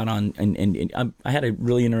that went out on, and I had a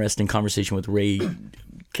really interesting conversation with Ray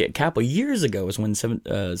Cappo years ago. It was when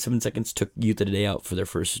 7 Seconds took Youth of Today out for their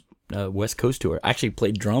first West Coast tour. I actually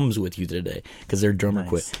played drums with Youth of Today because their drummer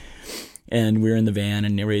quit. And we were in the van,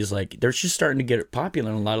 and Ray's like, they're just starting to get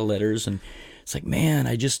popular in a lot of letters. And it's like, man,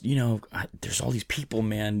 I just, you know, there's all these people,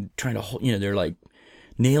 man, trying to hold, you know, they're like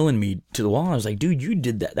nailing me to the wall. I was like, dude, you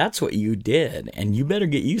did that. That's what you did. And you better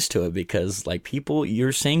get used to it because, like, people,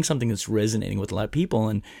 you're saying something that's resonating with a lot of people.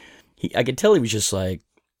 And I could tell he was just like,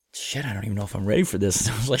 shit, I don't even know if I'm ready for this.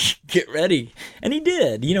 And I was like, get ready. And he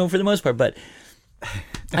did, you know, for the most part. But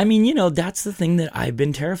I mean, you know, that's the thing that I've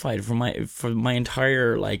been terrified for my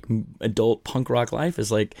entire like adult punk rock life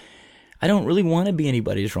is like, I don't really want to be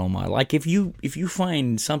anybody's role model. Like if you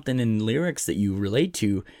find something in lyrics that you relate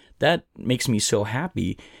to, that makes me so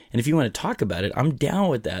happy. And if you want to talk about it, I'm down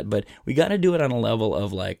with that. But we got to do it on a level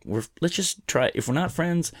of like, let's just try. If we're not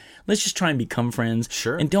friends, let's just try and become friends.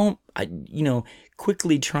 Sure. And don't,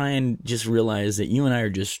 quickly try and just realize that you and I are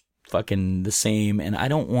just fucking the same. And I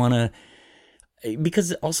don't want to.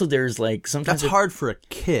 Because also there's like sometimes that's hard for a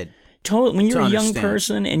kid. Totally, when you're a young understand.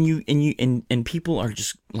 person and you people are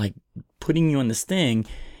just like putting you on this thing,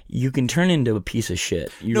 you can turn into a piece of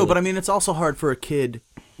shit. No, but I mean, it's also hard for a kid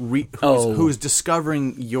who's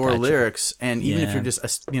discovering your lyrics, and even if you're just,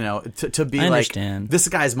 to be I like, understand. this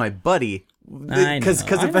guy's my buddy. Because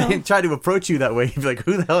if I try to approach you that way, you'd be like,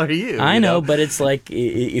 "Who the hell are you?" I know, but it's like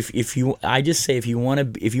if you want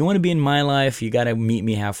to be in my life, you got to meet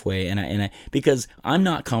me halfway, and I because I'm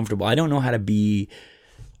not comfortable. I don't know how to be.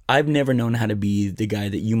 I've never known how to be the guy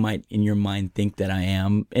that you might in your mind think that I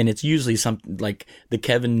am, and it's usually something like the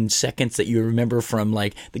Kevin Seconds that you remember from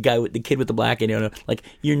like the kid with the black, like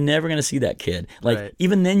you're never gonna see that kid. Like right.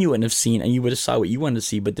 Even then you wouldn't have seen, and you would have saw what you wanted to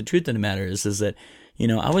see. But the truth of the matter is that.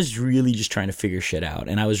 I was really just trying to figure shit out,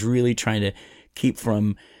 and I was really trying to keep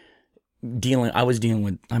from I was dealing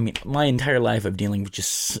with, my entire life of dealing with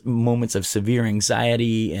just moments of severe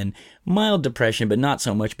anxiety and mild depression, but not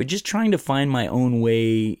so much, but just trying to find my own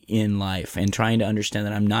way in life and trying to understand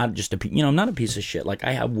that I'm not just I'm not a piece of shit. Like,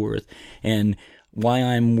 I have worth, and why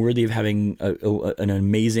I'm worthy of having an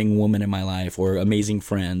amazing woman in my life or amazing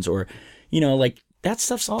friends or, like, that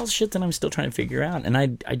stuff's all shit that I'm still trying to figure out, and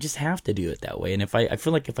I just have to do it that way. And if I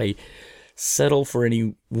feel like if I settle for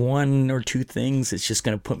any one or two things, it's just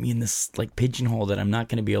going to put me in this like pigeonhole that I'm not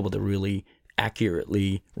going to be able to really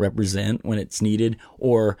accurately represent when it's needed.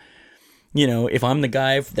 Or, if I'm the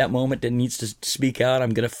guy for that moment that needs to speak out,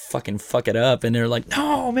 I'm going to fucking fuck it up. And they're like,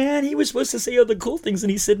 no, man, he was supposed to say all the cool things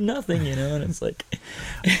and he said nothing, and it's like...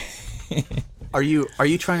 Are you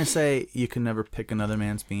trying to say you can never pick another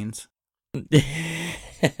man's beans?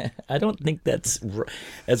 I don't think that's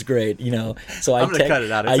great, So I'm gonna cut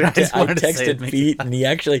it out. I texted Pete, and he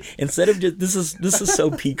actually, instead of just this is so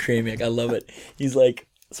Pete Kramick. I love it. He's like,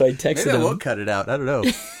 so I texted him. Maybe I won't cut it out. I don't know.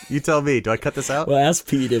 You tell me. Do I cut this out? Well, ask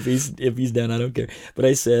Pete if he's down. I don't care. But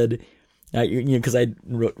I said, because I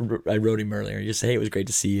wrote him earlier. Just say, hey, it was great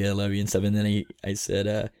to see you. I love you and stuff. And then I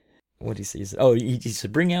said, what did he say? He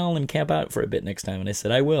said, bring Alan and camp out for a bit next time. And I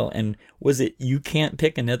said, I will. And was it, you can't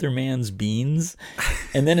pick another man's beans?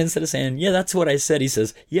 And then instead of saying, yeah, that's what I said, he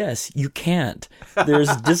says, yes, you can't.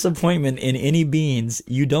 There's disappointment in any beans.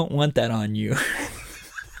 You don't want that on you.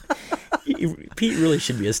 Pete really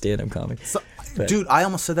should be a stand-up comic. Dude, I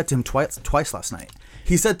almost said that to him twice last night.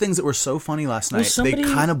 He said things that were so funny last night. They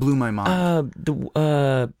kind of blew my mind.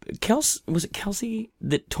 Was it Kelsey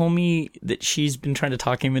that told me that she's been trying to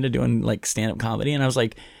talk him into doing like stand-up comedy? And I was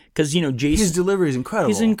like, because Jason, his delivery is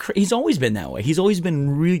incredible. He's always been that way. He's always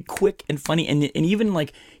been really quick and funny, and even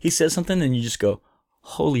like he says something and you just go,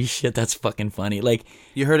 holy shit, that's fucking funny. Like,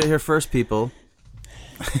 you heard it here first, people.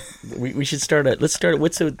 We should start let's start.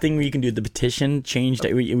 What's the thing where you can do the petition?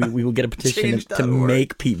 We will get a petition to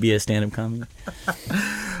make Pete be a stand-up comic.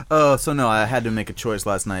 So no, I had to make a choice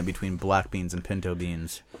last night between black beans and pinto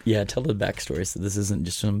beans. Yeah, tell the backstory. So this isn't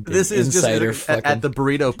just some big this is insider just at the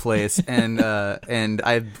burrito place, and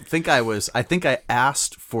I think I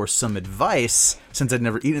asked for some advice since I'd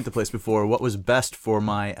never eaten at the place before. What was best for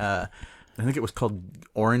my I think it was called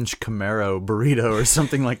Orange Camaro burrito or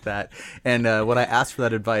something like that. And when I asked for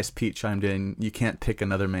that advice, Pete chimed in, you can't pick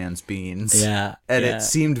another man's beans. Yeah. And it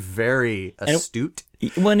seemed very astute.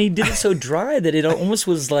 When he did it so dry that it almost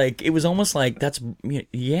was like, it was almost like, that's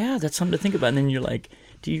something to think about. And then you're like,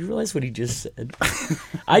 do you realize what he just said?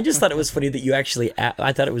 I just thought it was funny that you actually,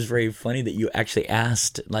 I thought it was very funny that you actually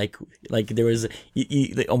asked, like there was,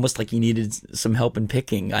 almost like you needed some help in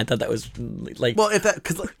picking. I thought that was like... Well,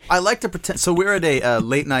 because I like to pretend, so we're at a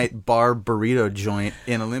late night bar burrito joint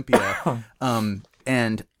in Olympia,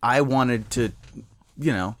 and I wanted to,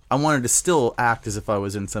 still act as if I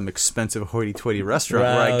was in some expensive hoity-toity restaurant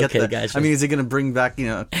where I get gotcha. I mean, is he going to bring back,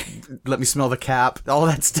 let me smell the cap, all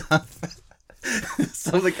that stuff?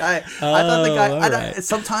 So the guy, I thought the guy. Right.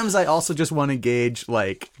 Sometimes I also just want to gauge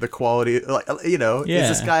like the quality, is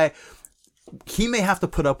this guy? He may have to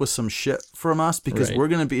put up with some shit from us because we're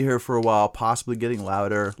going to be here for a while, possibly getting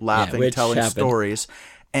louder, laughing, telling stories.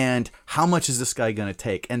 And how much is this guy going to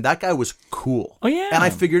take? And that guy was cool. Oh, yeah. And I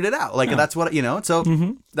figured it out. That's what, so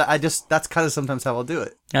that's kind of sometimes how I'll do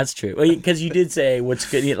it. That's true. Well, because you did say what's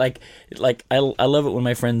good. Like I love it when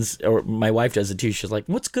my friends or my wife does it too. She's like,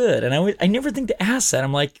 what's good? And I never think to ask that.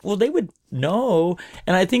 I'm like, well, they would know.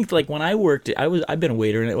 And I think like when I worked, I've been a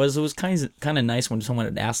waiter, and it was kind of nice when someone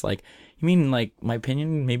would ask like, you mean like my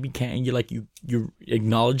opinion? Maybe can't you you're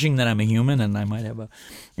acknowledging that I'm a human and I might have a.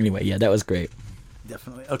 Anyway, yeah, that was great.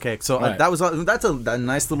 Definitely. Okay, so that's a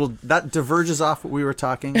nice little, that diverges off what we were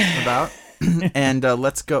talking about. And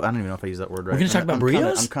let's go. I don't even know if I use that word right. We're going to talk about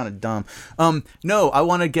burritos? I'm kind of dumb. No, I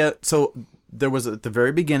want to get, so there was at the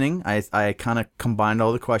very beginning, I kind of combined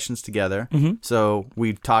all the questions together. Mm-hmm. So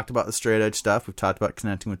we talked about the straight edge stuff. We've talked about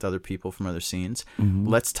connecting with other people from other scenes. Mm-hmm.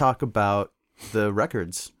 Let's talk about the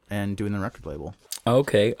records and doing the record label?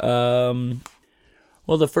 Okay.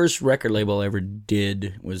 Well, the first record label I ever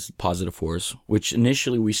did was Positive Force, which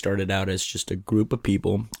initially we started out as just a group of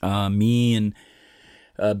people. Me and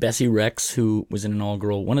Bessie Rex, who was in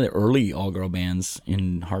one of the early all-girl bands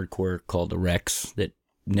in hardcore called the Rex, that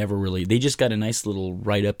never really, they just got a nice little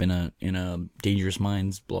write-up in a Dangerous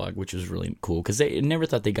Minds blog, which was really cool, because they never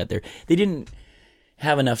thought they got there. They didn't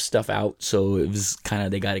have enough stuff out, so it was kind of,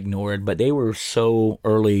 they got ignored, but they were so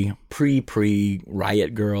early, pre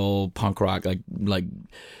Riot Girl, punk rock, like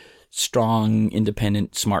strong,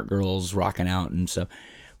 independent, smart girls rocking out and stuff.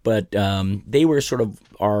 But they were sort of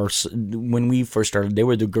when we first started, they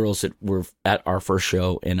were the girls that were at our first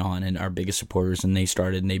show and our biggest supporters, and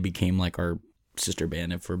they became like our sister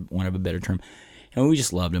band, for want of a better term. And we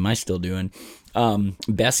just loved them. I still do. And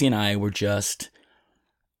Bessie and I were just,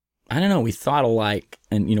 I don't know, we thought alike,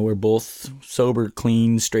 and we're both sober,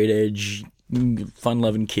 clean, straight edge,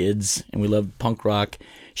 fun-loving kids, and we loved punk rock.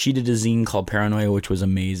 She did a zine called Paranoia, which was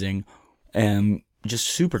amazing, and just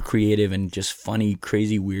super creative and just funny,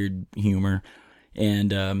 crazy, weird humor,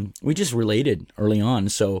 and we just related early on.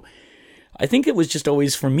 So I think it was just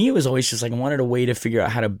always, for me, it was always just like I wanted a way to figure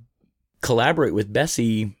out how to collaborate with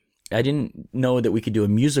Bessie. I didn't know that we could do a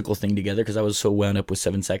musical thing together because I was so wound up with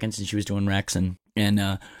 7 Seconds and she was doing Rex, and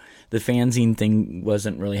the fanzine thing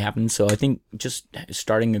wasn't really happening. So I think just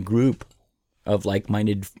starting a group of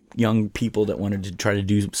like-minded young people that wanted to try to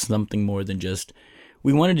do something more than just,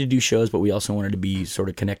 we wanted to do shows, but we also wanted to be sort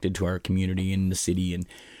of connected to our community and the city. And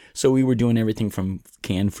so we were doing everything from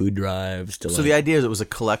canned food drives to So the idea is it was a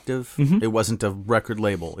collective. Mm-hmm. It wasn't a record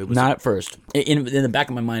label. It was not at first. In the back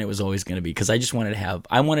of my mind, it was always going to be, because I just wanted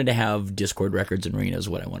to have Discord Records and Reno is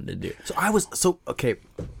what I wanted to do. Okay,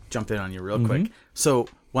 jump in on you real quick. So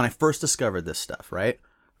when I first discovered this stuff, right,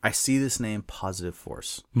 I see this name Positive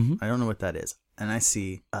Force. Mm-hmm. I don't know what that is. And I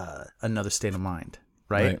see Another State of Mind,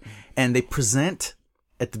 right? And they present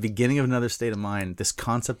at the beginning of Another State of Mind this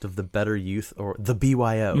concept of the Better Youth, or the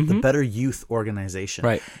BYO, the Better Youth Organization.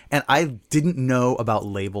 Right. And I didn't know about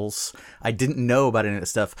labels. I didn't know about any of that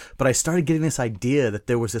stuff. But I started getting this idea that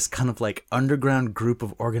there was this kind of like underground group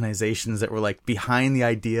of organizations that were like behind the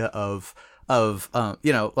idea of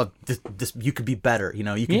this, you could be better,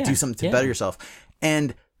 you could do something to better yourself.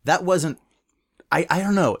 And that wasn't, I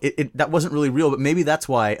don't know, that wasn't really real, but maybe that's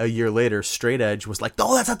why a year later Straight Edge was like,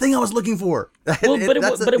 oh, that's the thing I was looking for. Well, but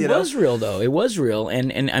it was real, though. It was real.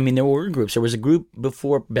 And I mean, there were groups. There was a group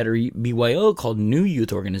before Better BYO called New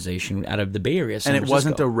Youth Organization out of the Bay Area, San Francisco. It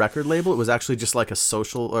wasn't a record label. It was actually just like a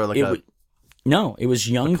social, or like no, it was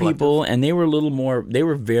young people, and they were a little more, they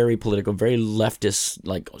were very political, very leftist,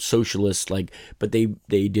 like socialist, but they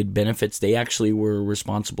did benefits. They actually were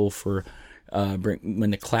responsible for,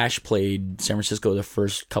 when the Clash played San Francisco the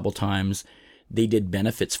first couple times, they did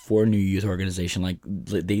benefits for New Youth Organization.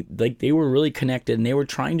 They were really connected, and they were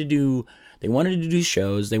trying to do, they wanted to do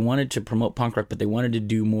shows, they wanted to promote punk rock, but they wanted to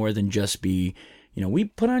do more than just be, we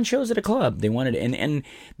put on shows at a club. They wanted, and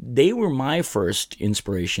they were my first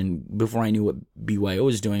inspiration before I knew what BYO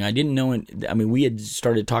was doing. I didn't know, we had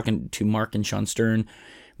started talking to Mark and Sean Stern.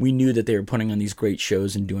 We knew that they were putting on these great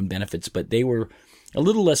shows and doing benefits, but they were a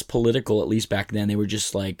little less political, at least back then. They were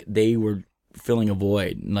just they were filling a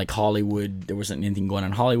void. Like Hollywood, there wasn't anything going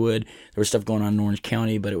on in Hollywood. There was stuff going on in Orange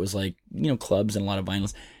County, but it was clubs and a lot of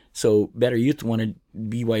violence. So Better Youth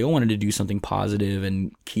BYO wanted to do something positive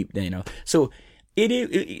and keep, so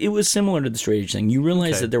it was similar to the Straight Edge thing. You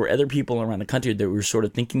realize that there were other people around the country that were sort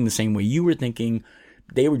of thinking the same way you were thinking.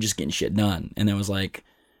 They were just getting shit done. And it was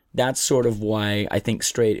that's sort of why I think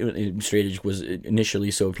Straight Edge was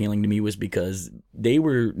initially so appealing to me, was because they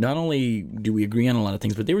were, not only do we agree on a lot of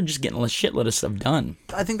things, but they were just getting a shitload of stuff done.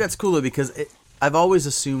 I think that's cool, though, because I've always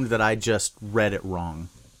assumed that I just read it wrong.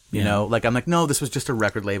 I'm like, no, this was just a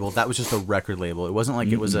record label. That was just a record label. It wasn't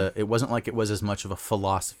like it was as much of a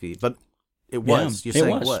philosophy, but it was. You're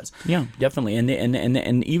saying it was. Yeah, definitely.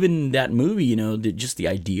 And even that movie, just the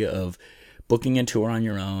idea of booking a tour on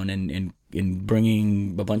your own and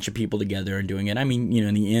bringing a bunch of people together and doing it. I mean,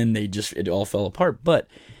 in the end, it all fell apart. But,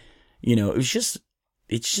 it's just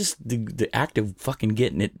the act of fucking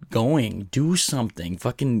getting it going. Do something.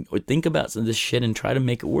 Fucking think about some of this shit and try to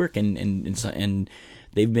make it work. And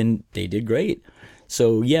they did great.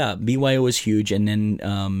 So yeah, BYO was huge. And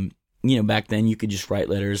then, back then you could just write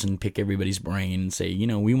letters and pick everybody's brain and say,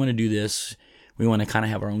 we want to do this. We want to kind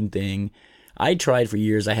of have our own thing. I tried for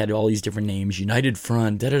years. I had all these different names, United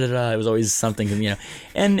Front, da-da-da-da. It was always something, and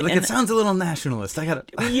it sounds a little nationalist. Yeah,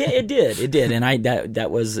 it did. And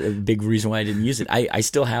that was a big reason why I didn't use it. I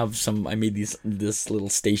still have some, I made this little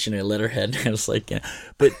stationary letterhead. I was like,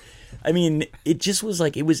 but I mean, it just was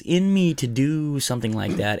like, it was in me to do something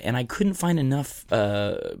like that, and I couldn't find enough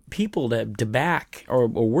people to back or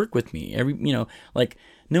work with me. Like,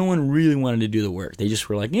 no one really wanted to do the work. They just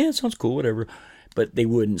were like, yeah, it sounds cool, whatever. But they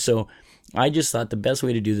wouldn't. So I just thought the best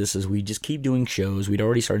way to do this is we just keep doing shows. We'd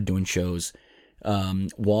already started doing shows.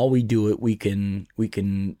 While we do it, we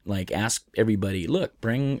can like ask everybody, look,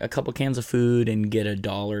 bring a couple cans of food and get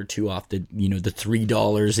 $1 or $2 off the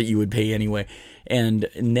 $3 that you would pay anyway. And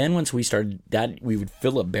then once we started that, we would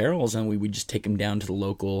fill up barrels and we would just take them down to the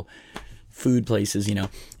local food places,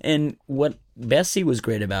 And what Bessie was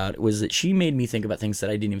great about was that she made me think about things that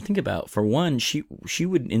I didn't even think about. For one, she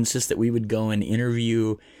would insist that we would go and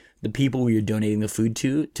interview the people we were donating the food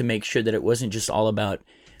to make sure that it wasn't just all about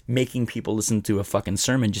making people listen to a fucking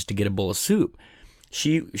sermon just to get a bowl of soup.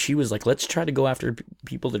 She was like, let's try to go after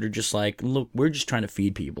people that are just like, look, we're just trying to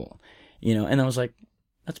feed people, And I was like,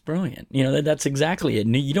 that's brilliant. That's exactly it.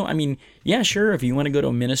 Yeah, sure. If you want to go to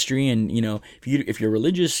a ministry and, if you're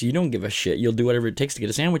religious, you don't give a shit. You'll do whatever it takes to get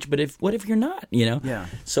a sandwich. But what if you're not, Yeah.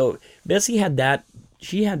 So Bessie had that.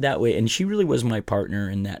 She had that way, and she really was my partner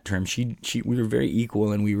in that term. We were very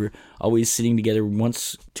equal, and we were always sitting together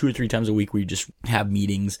 2 or 3 times a week. We just have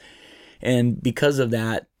meetings, and because of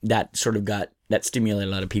that that stimulated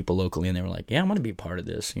a lot of people locally, and they were like, "Yeah, I'm going to be a part of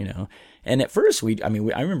this," And at first, I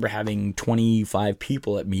remember having 25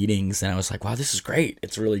 people at meetings, and I was like, "Wow, this is great!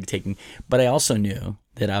 It's really taking." But I also knew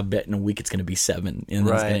that I bet in a week it's going to be 7, and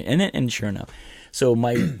right. And sure enough. So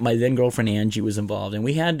my then girlfriend Angie was involved, and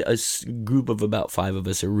we had a group of about 5 of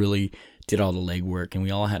us that really did all the legwork, and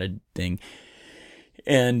we all had a thing.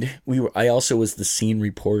 And I also was the scene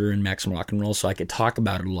reporter in Maximum Rock and Roll, so I could talk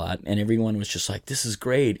about it a lot. And everyone was just like, "This is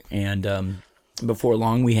great." And before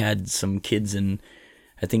long, we had some kids in,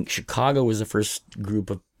 I think Chicago was the first group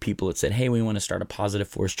of people that said, "Hey, we want to start a Positive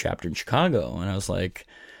Force chapter in Chicago." And I was like,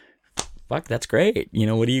 fuck, that's great.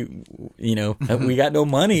 What do you we got no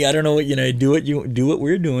money. I don't know what, do what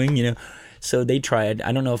we're doing, So they tried.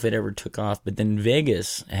 I don't know if it ever took off, but then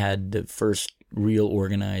Vegas had the first real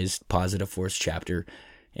organized Positive Force chapter,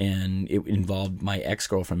 and it involved my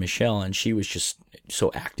ex-girlfriend Michelle, and she was just so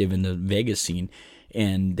active in the Vegas scene,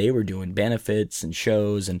 and they were doing benefits and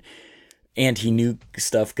shows and anti-nuke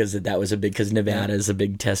stuff because Nevada is a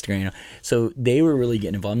big test ground. So they were really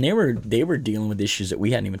getting involved, and they were dealing with issues that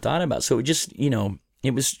we hadn't even thought about. So it just,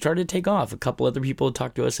 it was started to take off. A couple other people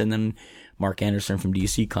talked to us, and then Mark Anderson from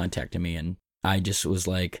DC contacted me, and I just was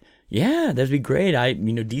like, yeah, that'd be great.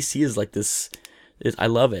 DC is like this. I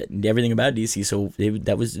love it and everything about DC. So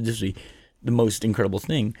that was just the most incredible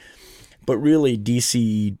thing. But really,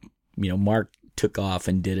 DC, Mark took off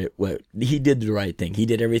and did it. He did the right thing. He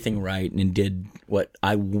did everything right and did what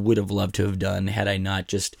I would have loved to have done had I not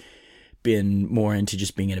just been more into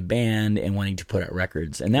just being in a band and wanting to put out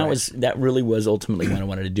records. And that really was ultimately what I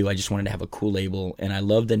wanted to do. I just wanted to have a cool label, and I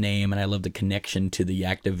love the name, and I love the connection to the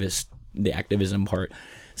activism part.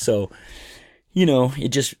 So, it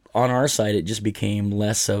just, on our side, it just became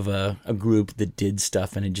less of a group that did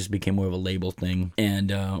stuff, and it just became more of a label thing.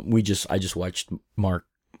 And I just watched Mark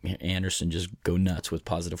Anderson just go nuts with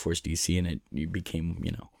Positive Force DC, and it became,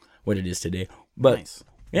 what it is today. But nice.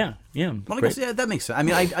 Yeah. Well, I guess, that makes sense. I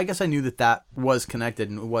mean, I guess I knew that was connected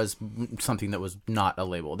and it was something that was not a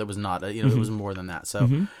label. That was not, it was more than that. So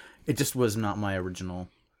it just was not my original.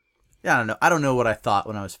 Yeah, I don't know. I don't know what I thought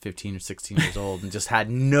when I was 15 or 16 years old and just had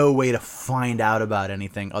no way to find out about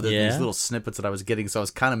anything other than these little snippets that I was getting. So I was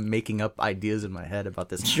kind of making up ideas in my head about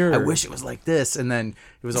this. Sure. I wish it was like this. And then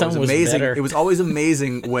it was always amazing. It was always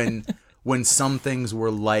amazing when some things were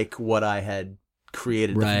like what I had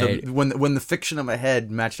created. Right. When the fiction of my head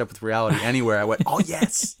matched up with reality anywhere, I went, oh,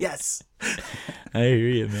 yes. I hear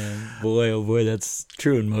you, man. Boy, oh boy, that's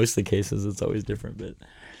true in most of the cases. It's always different, but...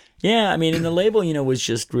 Yeah, I mean, and the label, was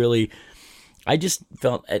just really, I just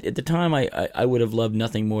felt, at the time, I would have loved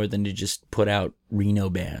nothing more than to just put out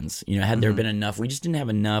Reno bands. Had there been enough, we just didn't have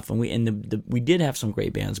enough, and we did have some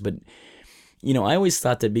great bands, but, I always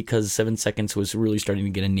thought that because 7 Seconds was really starting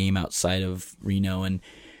to get a name outside of Reno, and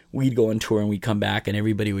we'd go on tour and we'd come back and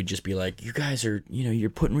everybody would just be like, you guys are, you're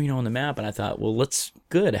putting Reno on the map. And I thought, well, let's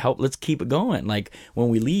keep it going. Like when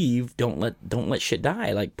we leave, don't let shit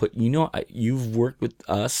die. Like you've worked with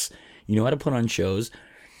us, you know how to put on shows.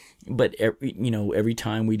 But every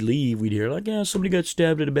time we'd leave, we'd hear like, yeah, somebody got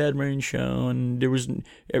stabbed at a Bad Brains show and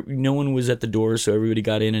no one was at the door. So everybody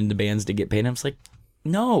got in and the bands did get paid. And I was like,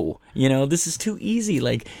 no, this is too easy.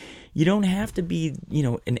 Like you don't have to be,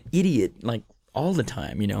 an idiot, like, all the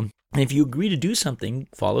time, and if you agree to do something,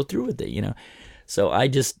 follow through with it, So I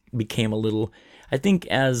just became I think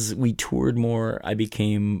as we toured more, I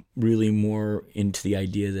became really more into the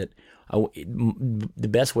idea that the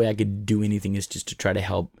best way I could do anything is just to try to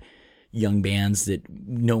help young bands that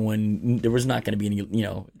there was not going to be any,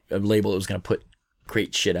 a label that was going to put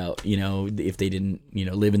great shit out, if they didn't,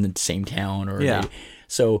 live in the same town or,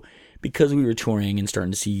 so because we were touring and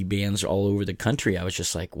starting to see bands all over the country, I was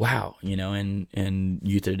just like, wow, and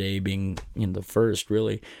Youth of Today being, the first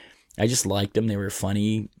really, I just liked them. They were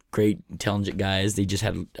funny, great, intelligent guys. They just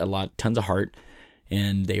had tons of heart.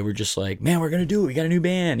 And they were just like, man, we're going to do it. We got a new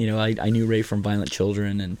band. I knew Ray from Violent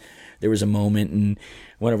Children, and there was a moment in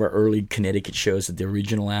one of our early Connecticut shows at the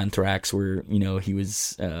original Anthrax where,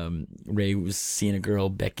 Ray was seeing a girl,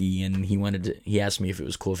 Becky, and he asked me if it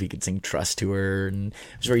was cool if he could sing Trust to her, and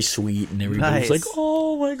it was very sweet, and everybody was like,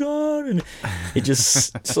 oh my God. And it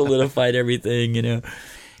just solidified everything,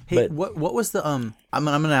 Hey, but what was the, I'm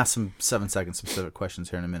going to ask some 7-second specific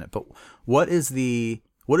questions here in a minute, but what is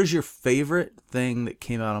your favorite thing that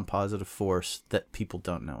came out on Positive Force that people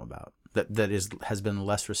don't know about? That has been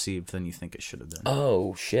less received than you think it should have been?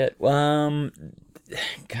 Oh shit. God,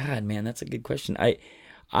 man, that's a good question.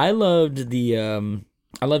 I loved the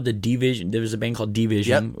D-Vision. There was a band called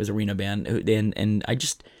D-Vision. Yep. It was a Reno band, and I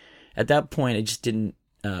just at that point I just didn't.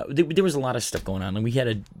 There was a lot of stuff going on, and we had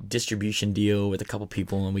a distribution deal with a couple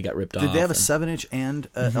people, and we got ripped off. Did they have a 7-inch and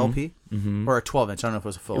a LP, or a 12-inch? I don't know if it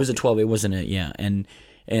was a full. It was a 12. It wasn't a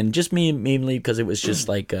and just mainly because it was just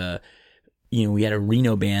like we had a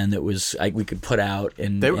Reno band that was we could put out,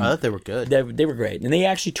 and I thought they were good. They were great, and they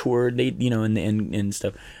actually toured. They and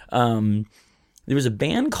stuff. There was a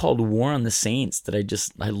band called War on the Saints that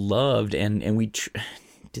I loved, and we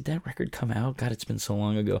did that record come out? God, it's been so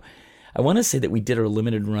long ago. I want to say that we did a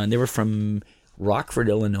limited run. They were from Rockford,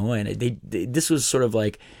 Illinois, and this was sort of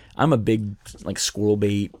like, I'm a big like Squirrel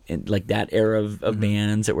Bait and like that era of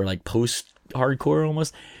bands that were like post hardcore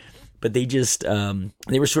almost. But they just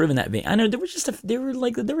they were sort of in that vein. I know there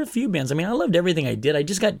were a few bands. I mean, I loved everything I did. I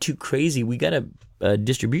just got too crazy. We got a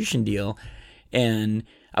distribution deal, and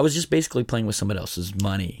I was just basically playing with somebody else's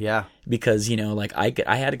money. Yeah. Because I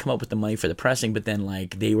had to come up with the money for the pressing, but then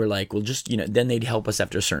they were like, well, just then they'd help us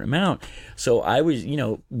after a certain amount. So I was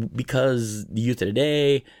because the Youth of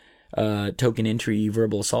Today, Token Entry,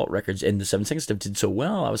 Verbal Assault Records, and the 7 Seconds stuff did so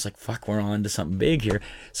well, I was like, fuck, we're on to something big here.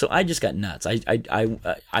 So I just got nuts. I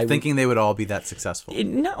thinking they would all be that successful.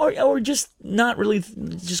 Or just not really,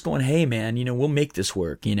 just going, hey man, we'll make this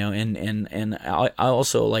work, and I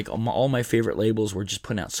also like all my favorite labels were just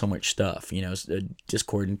putting out so much stuff,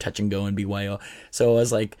 Discord and Touch and Go and BYO. So I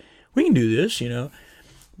was like, we can do this,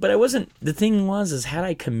 But I wasn't. The thing was, had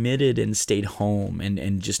I committed and stayed home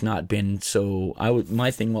and just not been so, my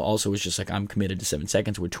thing also was just like, I'm committed to 7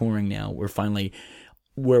 Seconds. We're touring now. We're finally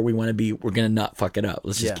where we want to be. We're gonna not fuck it up.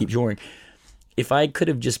 Let's just keep touring. If I could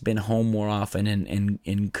have just been home more often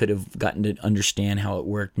and could have gotten to understand how it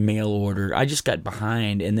worked, mail order, I just got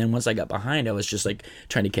behind. And then once I got behind, I was just like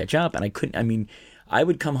trying to catch up, and I couldn't. I mean, I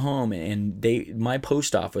would come home and my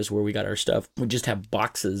post office where we got our stuff would just have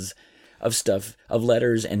boxes of stuff, of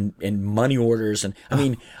letters and money orders. And I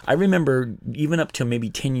mean, I remember even up to maybe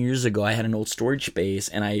 10 years ago, I had an old storage space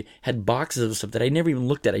and I had boxes of stuff that I never even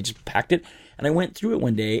looked at. I just packed it, and I went through it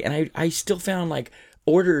one day, and I still found like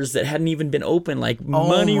orders that hadn't even been opened, like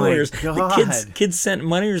money orders. God. The kids sent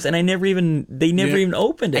money orders, and they never even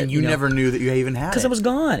opened it. And you never knew that you even had it. Because I was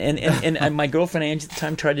gone. And my girlfriend Angie at the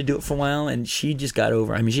time tried to do it for a while, and she just got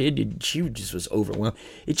over. I mean, she just was overwhelmed.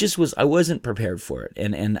 It just was, I wasn't prepared for it.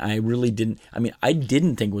 And I really didn't, I mean, I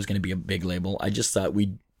didn't think it was going to be a big label. I just thought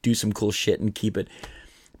we'd do some cool shit and keep it.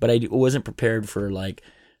 But I wasn't prepared for like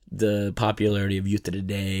the popularity of Youth of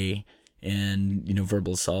Today and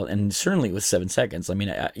Verbal Assault, and certainly with 7 Seconds. I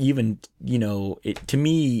mean, even to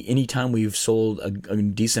me, anytime we've sold a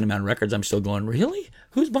decent amount of records, I'm still going, really?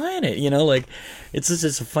 Who's buying it? Like it's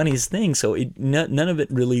just the funniest thing. So none of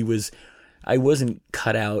it really was. I wasn't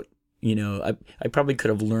cut out. I probably could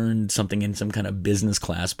have learned something in some kind of business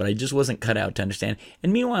class, but I just wasn't cut out to understand.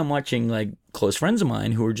 And meanwhile, I'm watching like close friends of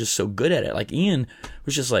mine who are just so good at it. Like Ian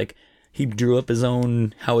was just like, he drew up his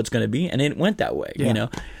own how it's going to be, and it went that way. Yeah.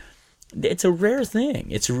 It's a rare thing.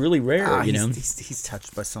 It's really rare, He's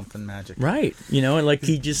touched by something magic. Right. And like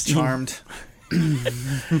he just... Charmed.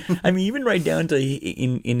 I mean, even right down to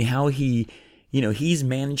in how he, he's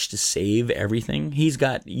managed to save everything. He's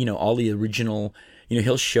got, all the original...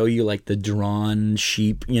 he'll show you like the drawn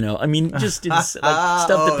sheep, I mean, just it's like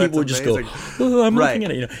stuff that people would just go, oh, I'm looking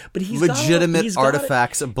at it, but he's legitimate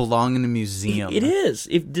artifacts that belong in a museum. It is.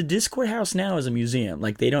 If the Discord House now is a museum,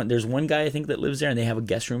 like there's one guy I think that lives there, and they have a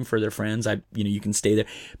guest room for their friends. You can stay there,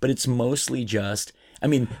 but it's mostly just, I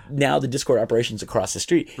mean, now the Discord operation's across the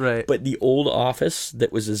street, right? But the old office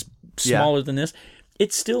that was as smaller than this,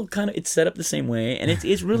 it's still kind of, it's set up the same way, and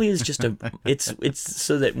it really is just it's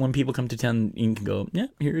so that when people come to town, you can go, yeah,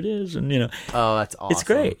 here it is, and Oh, that's awesome. it's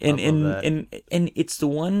great, I love that. and it's the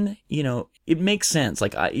one, it makes sense.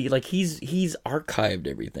 Like he's archived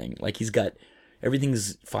everything, like he's got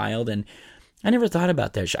everything's filed, and I never thought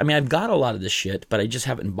about that. I mean, I've got a lot of this shit, but I just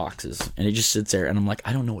have it in boxes, and it just sits there, and I'm like,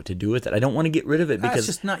 I don't know what to do with it. I don't want to get rid of it It's because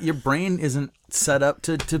just not, your brain isn't set up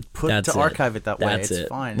to archive it that way. That's It's it.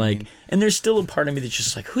 fine. Like, and there's still a part of me that's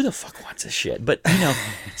just like, who the fuck wants this shit? But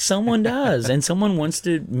someone does, and someone wants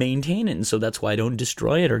to maintain it, and so that's why I don't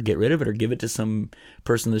destroy it or get rid of it or give it to some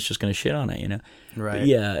person that's just going to shit on it. Right. But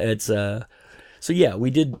yeah, it's So yeah, we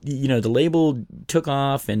did. The label took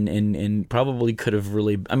off, and probably could have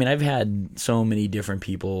really. I mean, I've had so many different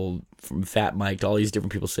people, from Fat Mike to all these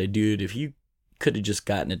different people, say, "Dude, if you could have just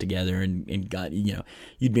gotten it together and got,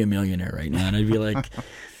 you'd be a millionaire right now." And I'd be like,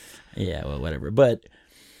 "Yeah, well, whatever." But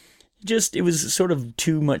just, it was sort of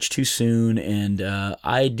too much too soon, and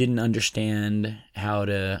I didn't understand how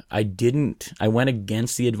to. I went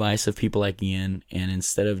against the advice of people like Ian, and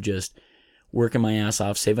instead of just working my ass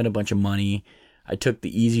off, saving a bunch of money, I took the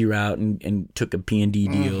easy route and took a P&D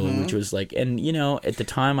deal, which was like, and at the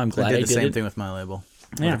time, I'm glad I did the same it. thing with my label,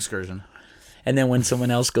 with Yeah. Excursion. And then when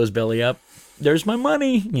someone else goes belly up, there's my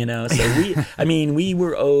money, So we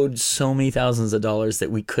were owed so many thousands of dollars that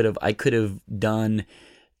I could have done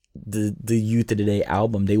the Youth of Today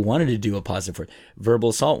album. They wanted to do a Positive Force. Verbal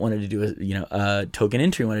Assault wanted to do Token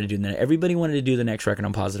Entry wanted to do that. Everybody wanted to do the next record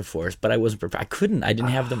on Positive Force, but I wasn't prepared. I couldn't. I didn't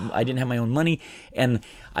have my own money, and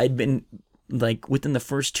I'd been, like, within the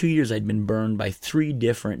first 2 years, I'd been burned by 3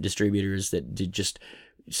 different distributors that just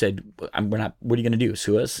said, "We're not. What are you going to do?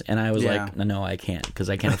 Sue us?" And I was like, "No, I can't, because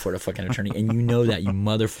I can't afford a fucking attorney, and that, you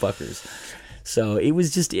motherfuckers." So it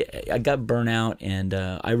was just, I got burnt out, and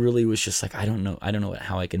I really was just like, I don't know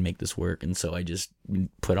how I can make this work, and so I just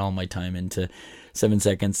put all my time into 7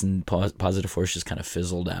 Seconds, and Positive Force just kind of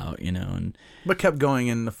fizzled out, and But kept going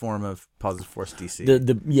in the form of Positive Force DC.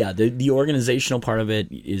 the organizational part of it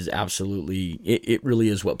is absolutely, it really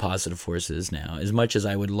is what Positive Force is now. As much as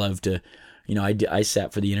I would love to, I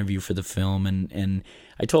sat for the interview for the film, and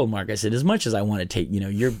I told Mark, I said, as much as I want to take,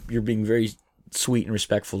 you're being very sweet and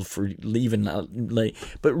respectful for leaving,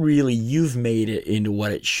 but really you've made it into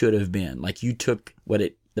what it should have been. Like, you took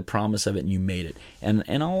the promise of it and you made it, and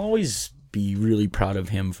I'll always be really proud of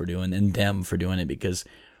him for doing, and them for doing it, because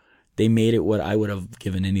they made it what I would have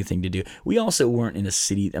given anything to do. We also weren't in a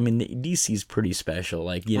city. I mean, DC's pretty special.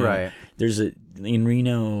 Like, Right. in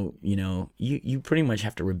Reno, you pretty much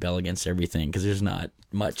have to rebel against everything, because there's not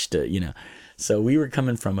much to, So we were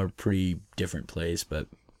coming from a pretty different place, but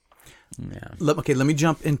yeah. Okay, let me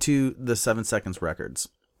jump into the 7 Seconds records.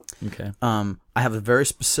 Okay. I have a very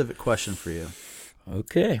specific question for you.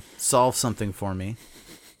 Okay. Solve something for me.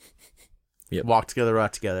 Yep. Walk Together,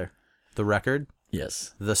 Rock Together. The record,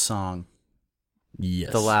 Yes. the song,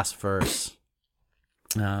 Yes. the last verse.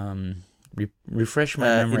 Refresh my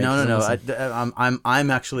memory. No.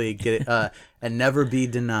 I'm actually getting and never be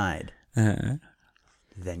denied. Uh-huh.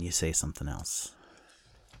 Then you say something else.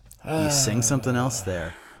 You sing something else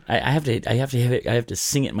there. I have to have it. I have to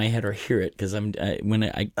sing it in my head or hear it, because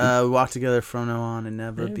Walk together from now on and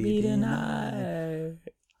never be denied.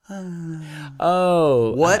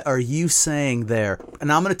 Oh, What are you saying there?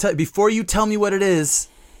 And I'm going to tell you, before you tell me what it is,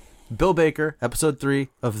 Bill Baker, episode 3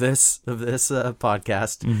 of this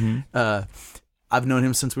podcast. I've known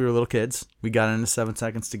him since we were little kids. We got into 7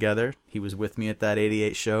 Seconds together. He was with me at that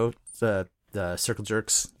 88 show, the Circle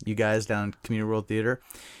Jerks, you guys down in Community World Theater.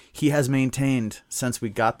 He has maintained since we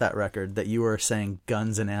got that record that you were saying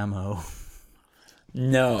guns and ammo.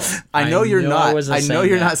 no! I know you're not. I know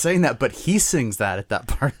you're not saying that, but he sings that at that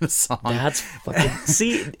part of the song. That's fucking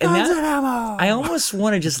see. And Guns that, and ammo. I almost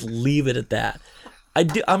want to just leave it at that. I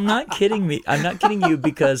do. I'm not kidding me. I'm not kidding you,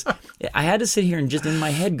 because I had to sit here and just in my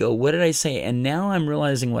head go, what did I say? And now I'm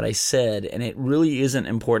realizing what I said, and it really isn't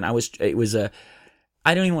important.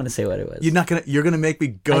 I don't even want to say what it was. You're gonna make me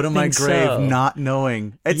go to my think grave so. not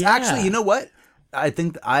knowing. It's Yeah. actually, you know what? I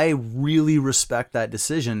think I really respect that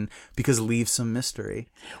decision, because it leaves some mystery.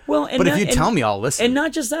 Well, and But if not- you and- tell me, I'll listen. And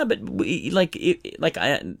not just that, but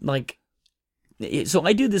so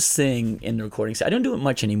I do this thing in the recording. I don't do it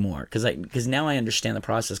much anymore, because now I understand the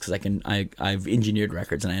process, because I've engineered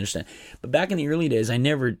records and I understand. But back in the early days, I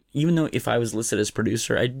never, even though if I was listed as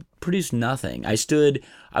producer, I produced nothing. I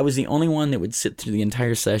was the only one that would sit through the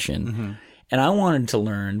entire session. And I wanted to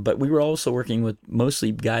learn, but we were also working with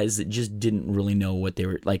mostly guys that just didn't really know what they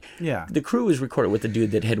were like. Yeah. The crew was recorded with a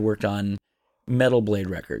dude that had worked on Metal Blade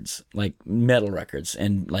Records, like metal records,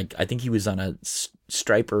 and like I think he was on a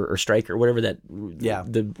Striker, whatever that. Yeah.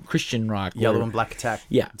 The Christian rock. Yellow and Black Attack.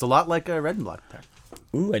 Yeah. It's a lot like a Red and Black Attack.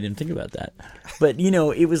 Ooh, I didn't think about that. But,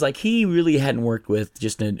 it was like he really hadn't worked with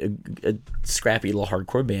just a scrappy little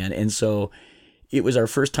hardcore band. And so it was our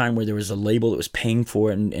first time where there was a label that was paying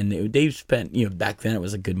for it. And they spent, back then it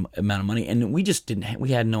was a good amount of money. And we just we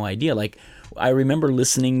had no idea. Like, I remember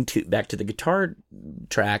listening back to the guitar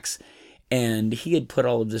tracks, and he had put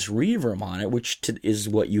all of this reverb on it, which is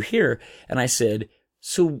what you hear. And I said,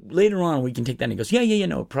 so later on we can take that. And he goes, yeah,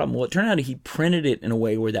 no problem. Well, it turned out he printed it in a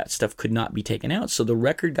way where that stuff could not be taken out. So the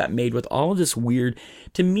record got made with all of this weird,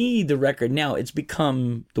 to me, the record now, it's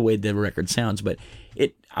become the way the record sounds, but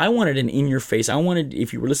I wanted an in-your-face. I wanted,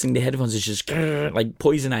 if you were listening to headphones, it's just like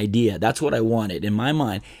Poison Idea. That's what I wanted in my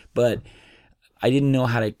mind. But I didn't know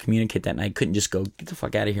how to communicate that, and I couldn't just go, get the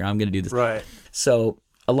fuck out of here. I'm going to do this. Right. So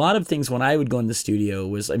a lot of things when I would go in the studio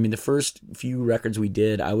was, the first few records we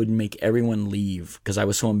did, I would make everyone leave because I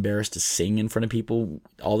was so embarrassed to sing in front of people.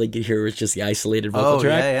 All they could hear was just the isolated vocal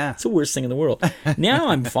track. Yeah. It's the worst thing in the world. Now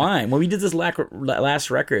I'm fine. When we did this last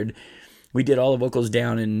record, we did all the vocals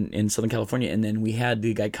down in Southern California, and then we had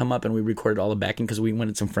the guy come up and we recorded all the backing because we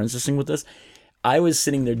wanted some friends to sing with us. I was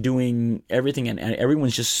sitting there doing everything, and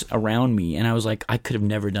everyone's just around me, and I was like, I could have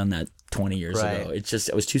never done that 20 years ago. It's just,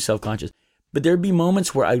 I was too self-conscious. But there'd be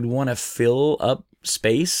moments where I'd want to fill up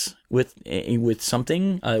space with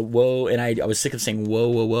something, whoa, and I was sick of saying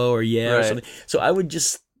whoa, or yeah, or something. So I would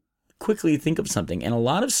just quickly think of something, and a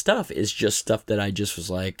lot of stuff is just stuff that I just was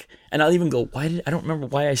like, and I'll even go, I don't remember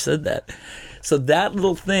why I said that. So that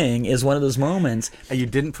little thing is one of those moments. And you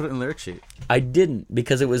didn't put it in the lyric sheet. I didn't,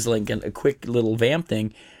 because it was like a quick little vamp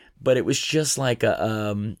thing, but it was just like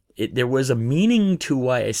there was a meaning to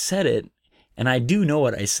why I said it. And I do know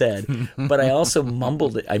what I said, but I also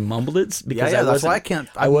mumbled it. I mumbled it because that's why I can't.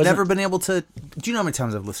 I've never been able to. Do you know how many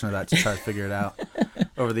times I've listened to that to try to figure it out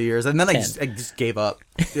over the years? And then I just gave up.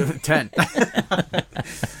 10.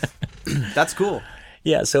 That's cool.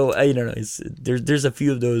 Yeah, so I don't know. There's a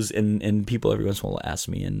few of those, and people every once in a while ask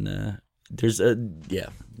me, and there's I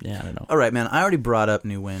don't know. All right, man. I already brought up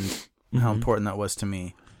New Wind, how important that was to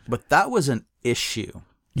me, but that was an issue,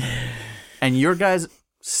 and your guys'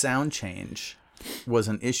 sound change was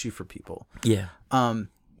an issue for people. Yeah. And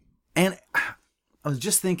I was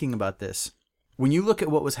just thinking about this. When you look at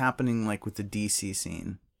what was happening, like with the DC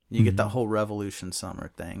scene, you get that whole Revolution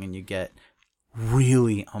Summer thing, and you get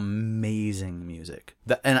really amazing music.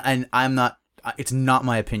 And I'm not. It's not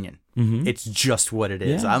my opinion. Mm-hmm. It's just what it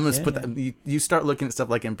is. I'm gonna put that. You start looking at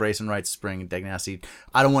stuff like Embrace and Rite Spring and Dead Nasty.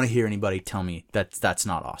 I don't want to hear anybody tell me that's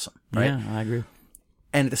not awesome. Right? Yeah, I agree.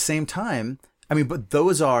 And at the same time, but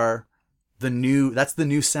those are that's the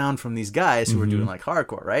new sound from these guys who are doing like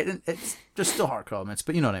hardcore, right? And there's still hardcore elements,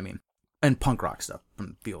 but you know what I mean. And punk rock stuff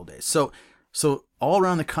from the old days. So all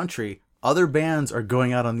around the country, other bands are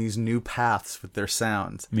going out on these new paths with their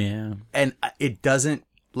sounds. Yeah. And it doesn't,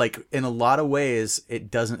 like, in a lot of ways,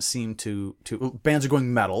 it doesn't seem to bands are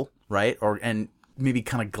going metal, right? And maybe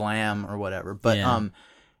kind of glam or whatever. But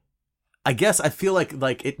I guess I feel like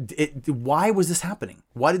it why was this happening?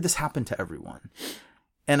 Why did this happen to everyone?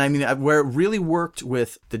 And where it really worked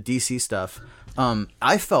with the DC stuff,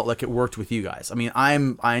 I felt like it worked with you guys.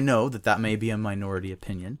 I know that may be a minority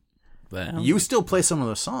opinion. Well, you still play some of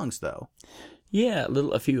those songs though. Yeah,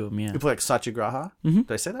 a few of them. Yeah. You play like Satyagraha. Mm-hmm.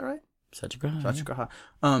 Did I say that right? Satyagraha.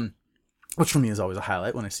 Yeah. Which for me is always a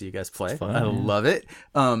highlight when I see you guys play. I love it.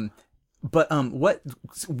 But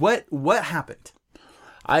what happened?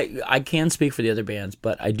 I can speak for the other bands,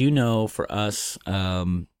 but I do know for us,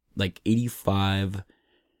 like 85,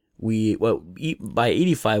 by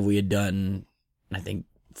 85 we had done, I think,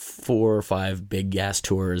 4 or 5 big gas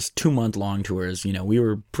tours, 2-month long tours. We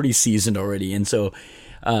were pretty seasoned already, and so,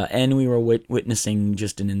 and we were witnessing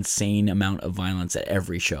just an insane amount of violence at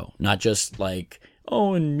every show, not just like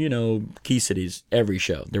in key cities. Every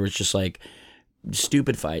show there was just like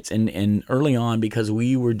stupid fights, and early on, because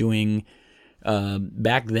we were doing.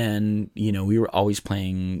 Back then, we were always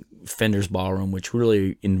playing Fender's Ballroom, which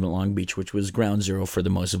really in Long Beach, which was ground zero for the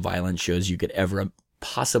most violent shows you could ever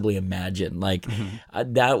possibly imagine. Like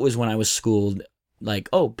that was when I was schooled. Like,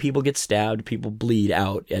 oh, people get stabbed, people bleed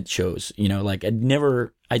out at shows. Like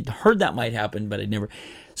I'd heard that might happen, but I'd never.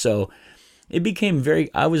 So it became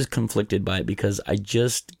I was conflicted by it because I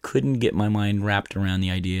just couldn't get my mind wrapped around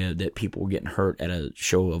the idea that people were getting hurt at a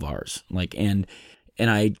show of ours. Like, and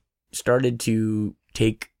I started to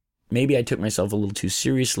maybe I took myself a little too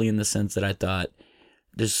seriously in the sense that I thought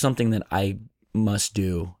there's something that I must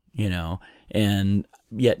do, and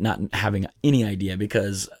yet not having any idea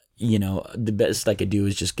because, the best I could do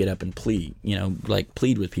is just get up and plead, like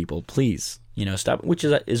plead with people, please, stop, which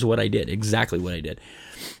is what I did, exactly what I did.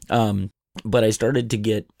 But I started to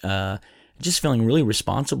get just feeling really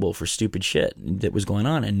responsible for stupid shit that was going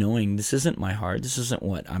on, and knowing this isn't my heart, this isn't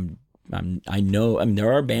what I know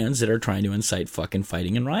there are bands that are trying to incite fucking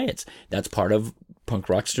fighting and riots. That's part of punk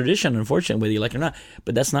rock's tradition, unfortunately, whether you like it or not.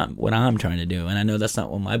 But that's not what I'm trying to do, and I know that's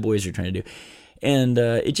not what my boys are trying to do. And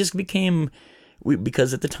it just became,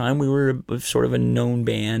 because at the time we were sort of a known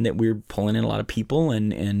band, that we were pulling in a lot of people,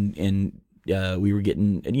 and we were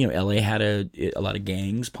getting, LA had a lot of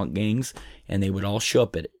gangs, punk gangs, and they would all show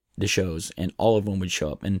up at the shows, and all of them would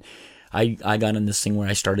show up. And I got in this thing where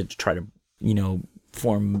I started to try to,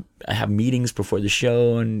 have meetings before the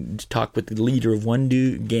show and talk with the leader of one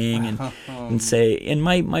gang and say, and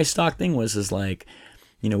my stock thing was like,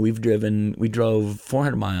 we drove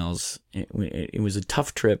 400 miles. It was a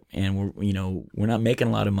tough trip, and we're not making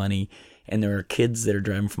a lot of money, and there are kids that are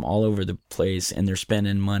driving from all over the place, and they're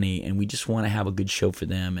spending money, and we just want to have a good show for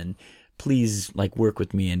them, and please, like, work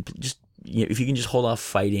with me, and just, if you can just hold off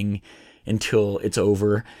fighting until it's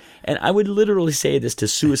over. And I would literally say this to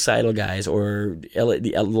suicidal guys or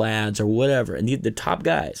the lads or whatever, and the top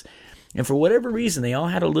guys. And for whatever reason, they all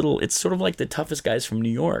had a little, it's sort of like the toughest guys from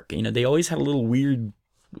New York. They always had a little weird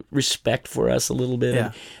respect for us a little bit.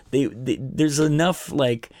 Yeah. They there's enough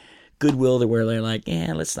like goodwill to where they're like,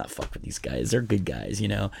 let's not fuck with these guys. They're good guys,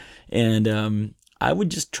 And I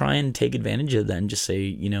would just try and take advantage of that and just say,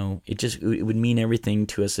 it would mean everything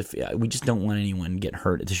to us if we just don't want anyone to get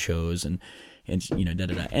hurt at the shows and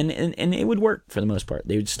da-da-da. And it would work for the most part.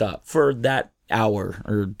 They would stop for that hour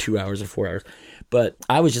or 2 hours or 4 hours. But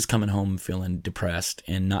I was just coming home feeling depressed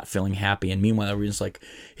and not feeling happy. And meanwhile, everyone's like,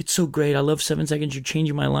 it's so great. I love 7 Seconds. You're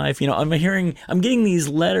changing my life. I'm getting these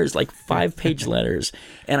letters, like 5-page letters,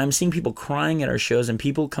 and I'm seeing people crying at our shows and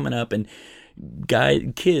people coming up and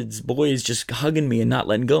kids, boys just hugging me and not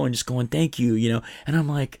letting go and just going, thank you, And I'm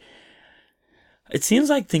like, it seems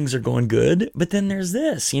like things are going good, but then there's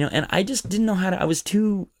this, and I just didn't know how to, I was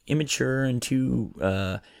too immature and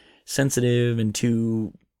too sensitive and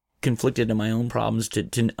too conflicted in my own problems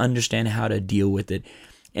to understand how to deal with it.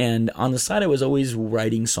 And on the side, I was always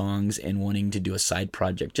writing songs and wanting to do a side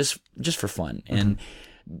project just for fun. Mm-hmm. And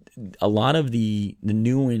a lot of the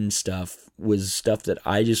new stuff was stuff that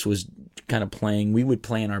I just was kind of playing. We would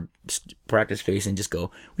play in our practice space and just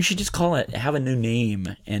go, we should just have a new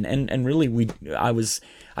name. And really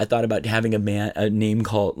I thought about having a name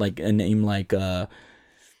like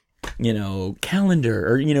Calendar,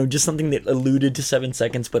 or, just something that alluded to 7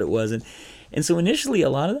 Seconds, but it wasn't. And so initially a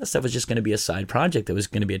lot of that stuff was just going to be a side project that was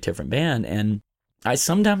going to be a different band. And I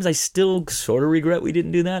still sort of regret we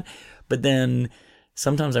didn't do that. But then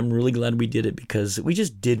sometimes I'm really glad we did it, because we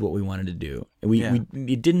just did what we wanted to do.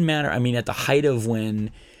 It didn't matter. I mean, at the height of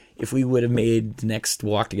if we would have made the next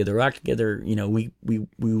Walk Together, we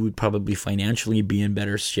would probably financially be in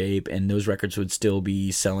better shape, and those records would still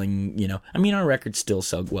be selling, our records still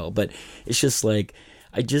sell well, but it's just like,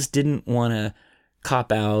 I just didn't want to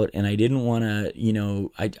cop out, and I didn't want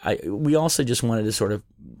to, we also just wanted to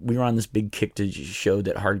we were on this big kick to show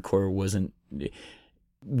that hardcore wasn't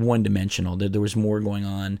one-dimensional, that there was more going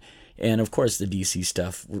on. And of course the DC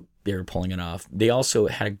stuff, they were pulling it off. They also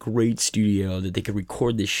had a great studio that they could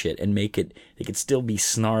record this shit and make it, they could still be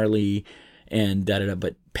snarly and da-da-da,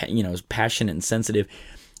 but it was passionate and sensitive.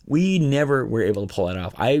 We never were able to pull it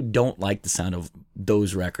off. I don't like the sound of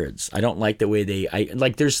those records. I don't like the way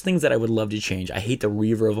there's things that I would love to change. I hate the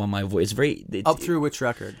reverb on my voice. Up through which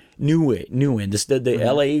record? New Wind. The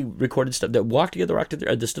LA recorded stuff, that Walk Together,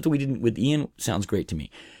 the stuff that we did with Ian sounds great to me.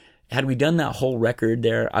 Had we done that whole record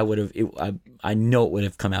there, I know it would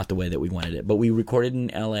have come out the way that we wanted it. But we recorded in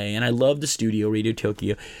LA, and I love the studio, Radio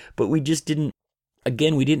Tokyo, but we just didn't.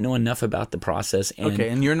 Again, we didn't know enough about the process.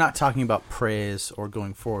 And you're not talking about Praise or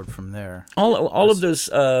going forward from there. All of those,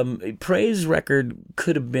 Praise record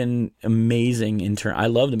could have been amazing in turn. I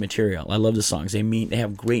love the material. I love the songs. They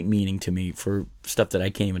have great meaning to me for stuff that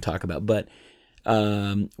I can't even talk about. But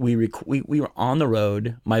we were on the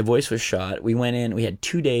road. My voice was shot. We went in. We had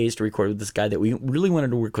 2 days to record with this guy that we really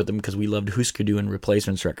wanted to work with him, because we loved Husker Du and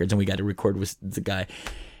Replacements records, and we got to record with the guy.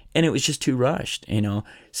 And it was just too rushed,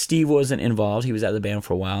 Steve wasn't involved. He was out of the band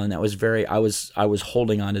for a while, and that was I was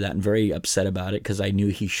holding on to that and very upset about it, because I knew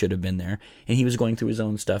he should have been there, and he was going through his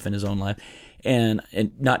own stuff in his own life, and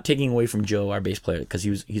not taking away from Joe, our bass player, because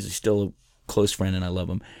he's still a close friend and I love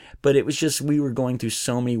him. But it was just, we were going through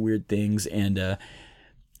so many weird things, and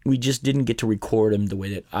we just didn't get to record him the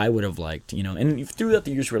way that I would have liked, And throughout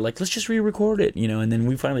the years, we were like, let's just re-record it, And then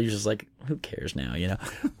we finally just like, who cares now,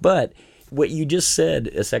 But what you just said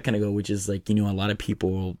a second ago, which is like, a lot of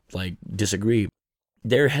people like disagree.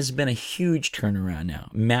 There has been a huge turnaround now,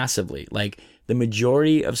 massively. Like the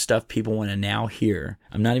majority of stuff people want to now hear.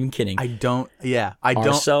 I'm not even kidding. I don't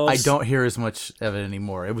hear as much of it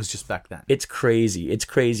anymore. It was just back then. It's crazy. It's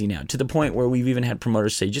crazy now, to the point where we've even had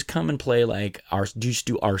promoters say, just come and play like just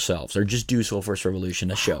do ourselves, or just do Soul Force Revolution,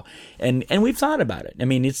 a show. And we've thought about it. I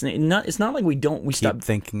mean, it's not like we Keep stop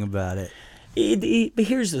thinking about it. But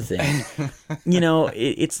here's the thing,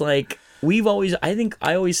 it's like,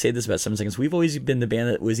 I always say this about 7 Seconds. We've always been the band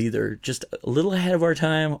that was either just a little ahead of our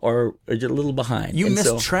time or just a little behind. You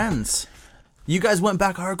missed trends. You guys went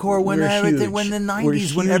back hardcore when everything, when the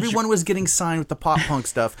 90s, when everyone was getting signed with the pop punk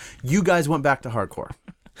stuff. You guys went back to hardcore.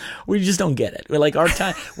 We just don't get it. We're like, our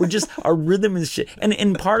rhythm is shit.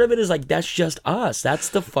 And part of it is like, that's just us. That's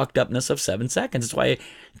the fucked upness of 7 Seconds. That's why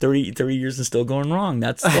 30 years and still going wrong.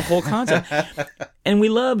 That's the whole concept. And we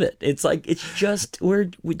love it. It's like, it's just,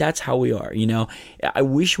 that's how we are, I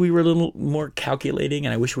wish we were a little more calculating,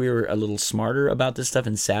 and I wish we were a little smarter about this stuff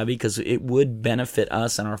and savvy, because it would benefit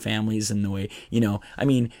us and our families in the way, I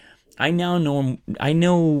mean, I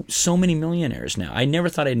know so many millionaires now. I never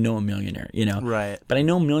thought I'd know a millionaire, Right. But I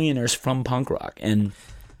know millionaires from punk rock, and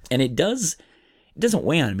it doesn't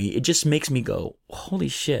weigh on me. It just makes me go, holy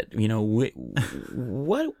shit,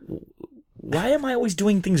 what? Why am I always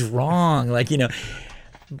doing things wrong? Like,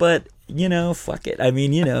 but fuck it. I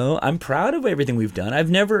mean, I'm proud of everything we've done. I've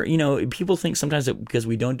never, people think sometimes that because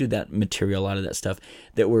we don't do that material, a lot of that stuff,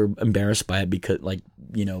 that we're embarrassed by it because, like,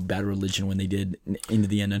 Bad Religion when they did Into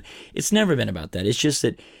the Unknown. It's never been about that. It's just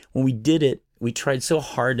that when we did it, we tried so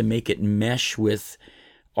hard to make it mesh with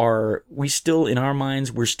we still, in our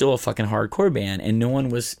minds, we're still a fucking hardcore band, and no one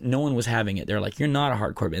was having it. They're like, you're not a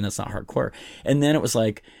hardcore band. That's not hardcore. And then it was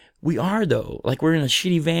like, we are, though. Like, we're in a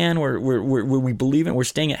shitty van where we believe in. We're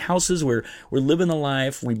staying at houses where we're living the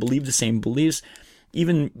life. We believe the same beliefs.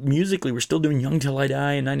 Even musically, we're still doing Young Till I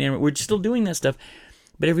Die and 99. We're still doing that stuff.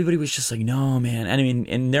 But everybody was just like, no, man. I mean,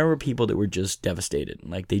 and there were people that were just devastated.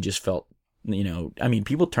 Like, they just felt, I mean,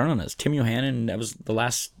 people turn on us. Tim Yohannan, that was the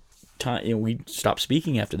last time, we stopped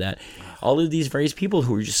speaking after that. All of these various people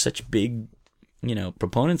who were just such big,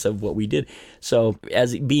 proponents of what we did. So,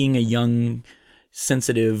 as being a young,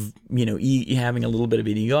 sensitive, having a little bit of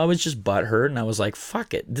an ego, I was just butthurt, and I was like,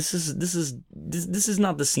 fuck it. This is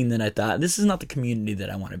not the scene that I thought. This is not the community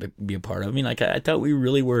that I want to be a part of. I mean, like, I thought we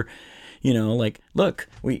really were, like, look,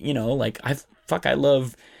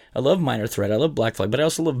 I love Minor Threat, I love Black Flag, but I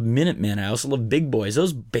also love Minutemen, I also love Big Boys.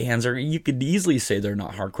 Those bands you could easily say they're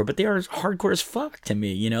not hardcore, but they are hardcore as fuck to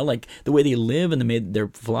me, like the way they live and their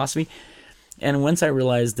philosophy. And once I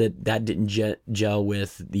realized that didn't gel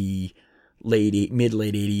with the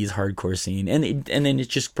mid-late 80s hardcore scene, and then it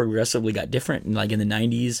just progressively got different. And like in the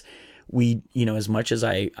 90s, we, as much as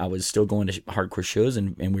I was still going to hardcore shows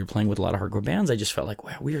and we were playing with a lot of hardcore bands, I just felt like,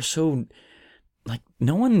 wow, we are so, like,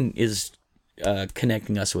 no one is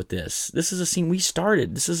connecting us with this. This is a scene we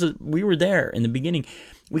started. We were there in the beginning.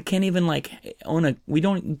 We can't even like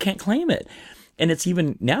can't claim it. And it's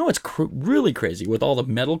even now it's really crazy with all the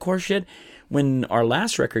metalcore shit. When our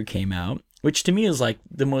last record came out, which to me is like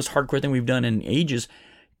the most hardcore thing we've done in ages,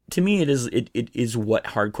 to me it is what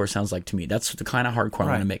hardcore sounds like to me. That's the kind of hardcore I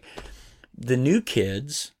want to make. The new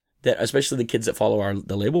kids, especially the kids that follow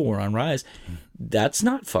the label we're on, Rise, that's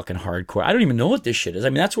not fucking hardcore. I don't even know what this shit is. I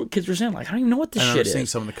mean, that's what kids were saying. Like, I don't even know what this shit is. I'm seeing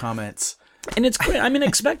some of the comments. And it's great. I mean, I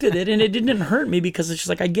expected it, and it didn't hurt me because it's just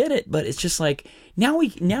like, I get it. But it's just like, now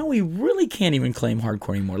we really can't even claim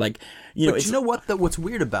hardcore anymore. Like, but you know what? What's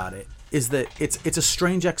weird about it is that it's a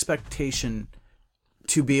strange expectation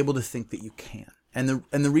to be able to think that you can. And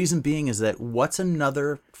the reason being is that what's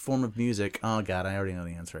another form of music? Oh God, I already know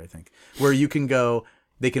the answer, I think. Where you can go,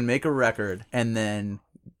 they can make a record and then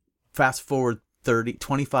fast forward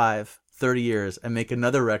 25, 30 years and make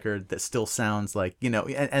another record that still sounds like,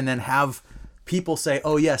 and then have people say,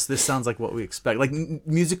 oh yes, this sounds like what we expect. Like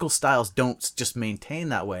musical styles don't just maintain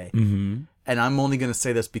that way. Mm-hmm. And I'm only going to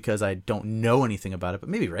say this because I don't know anything about it, but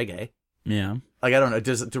maybe reggae. Yeah. Like, I don't know.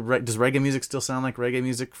 Does reggae music still sound like reggae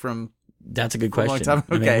music from... That's a good question. Okay.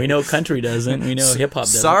 I mean, we know country doesn't. We know hip hop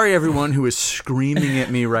doesn't. Sorry, everyone who is screaming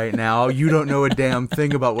at me right now. You don't know a damn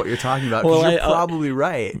thing about what you're talking about. Well, you're probably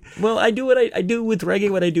right. Well, I do what I do with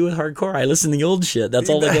reggae. What I do with hardcore, I listen to the old shit.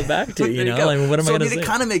 That's all I go back to. Like, what am I going to say? It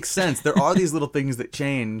kind of makes sense. There are these little things that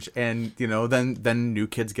change, and then new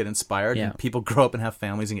kids get inspired, and people grow up and have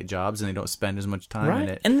families and get jobs, and they don't spend as much time in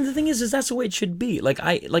it. And the thing is that's the way it should be.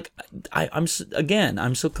 I'm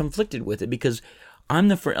so conflicted with it because I'm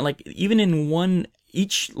the first, like, even in one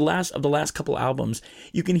each last couple albums,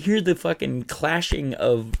 you can hear the fucking clashing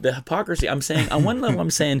of the hypocrisy. I'm saying, on one level,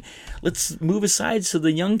 I'm saying, let's move aside so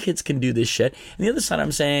the young kids can do this shit. And the other side,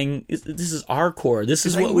 I'm saying, this is our core. This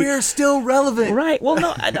is what we're still relevant. Right. Well,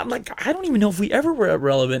 no, I'm like, I don't even know if we ever were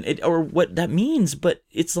relevant or what that means, but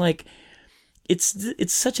it's like,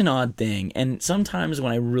 it's such an odd thing. And sometimes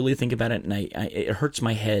when I really think about it, and it hurts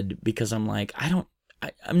my head because I'm like,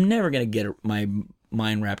 I'm never going to get my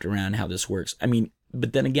mind wrapped around how this works. I mean,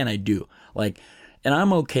 but then again, I do. Like, and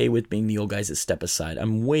I'm okay with being the old guys that step aside.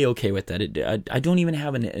 I'm way okay with that. I don't even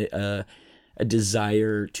have a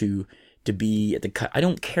desire to be at the cut. I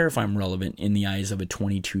don't care if I'm relevant in the eyes of a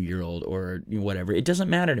 22-year-old or whatever. It doesn't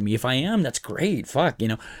matter to me. If I am, that's great. Fuck,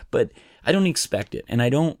 But I don't expect it, and I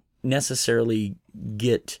don't necessarily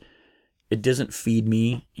get. It doesn't feed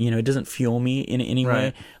me. It doesn't fuel me in any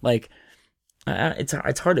way. Like.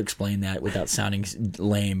 It's hard to explain that without sounding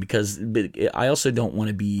lame, because I also don't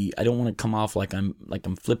want to I don't want to come off like I'm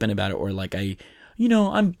flippant about it, or like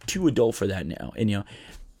I'm too adult for that now. And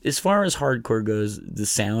as far as hardcore goes, the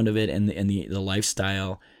sound of it and the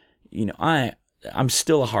lifestyle, I'm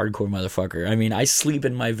still a hardcore motherfucker. I mean, I sleep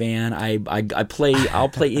in my van. I'll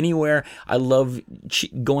play anywhere. I love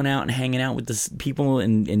going out and hanging out with the people,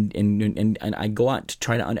 and I go out to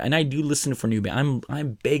try to, and I do listen for new bands.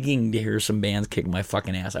 I'm begging to hear some bands kick my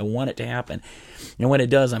fucking ass. I want it to happen. And when it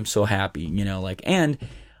does, I'm so happy, and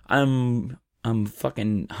I'm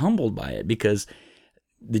fucking humbled by it, because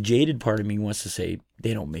the jaded part of me wants to say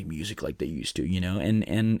they don't make music like they used to,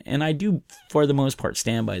 and I do for the most part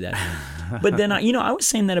stand by that. But then I was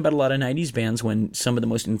saying that about a lot of 90s bands when some of the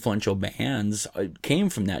most influential bands came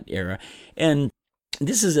from that era. And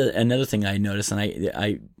this is another thing I noticed,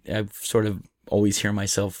 and I've sort of always hear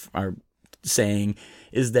myself saying,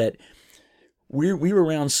 is that we were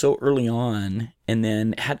around so early on, and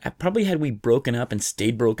then had we broken up and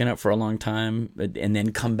stayed broken up for a long time, and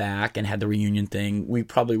then come back and had the reunion thing, we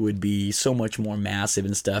probably would be so much more massive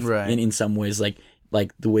and stuff. Right. In some ways, like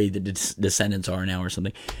the way the Descendants are now or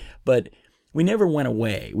something. But we never went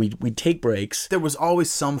away. We'd take breaks. There was always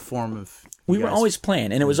some form of. We were always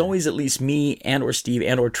playing, and it was always at least me and or Steve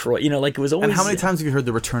and or Troy. It was always. And how many times have you heard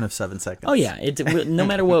the return of 7 Seconds? Oh yeah, no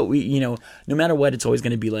matter what no matter what, it's always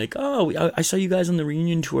going to be like, oh, I saw you guys on the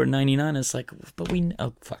reunion tour in '99. It's like, but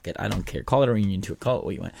fuck it, I don't care. Call it a reunion tour. Call it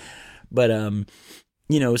what you want. But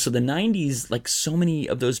so the '90s, like so many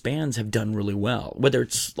of those bands have done really well, whether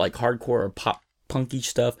it's like hardcore or pop punky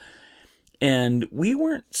stuff, and we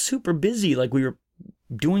weren't super busy. Like we were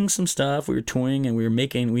doing some stuff, we were touring, and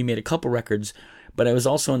we made a couple records, but I was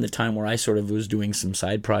also in the time where I sort of was doing some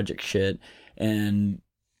side project shit, and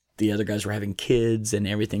the other guys were having kids and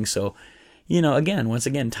everything. So, once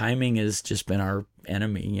again, timing has just been our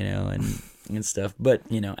enemy, and stuff. But,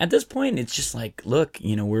 at this point, it's just like, look,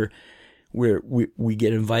 we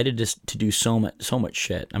get invited to do so much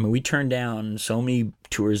shit. I mean, we turn down so many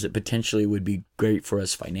tours that potentially would be great for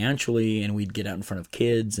us financially, and we'd get out in front of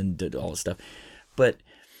kids and did all this stuff. But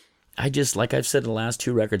I just, like I've said, the last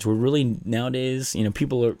two records, we're really nowadays,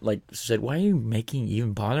 people are like said, why are you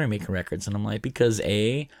even bothering making records? And I'm like, because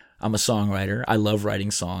I'm a songwriter. I love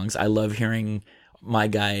writing songs. I love hearing my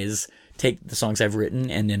guys take the songs I've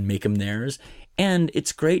written and then make them theirs. And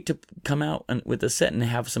it's great to come out with a set and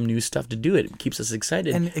have some new stuff to do. It keeps us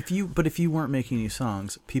excited. And if you weren't making new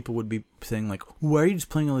songs, people would be saying like, "Why are you just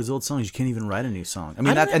playing all these old songs? You can't even write a new song." I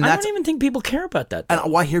mean, I don't even think people care about that. And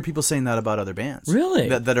I hear people saying that about other bands, really,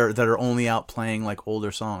 that are only out playing like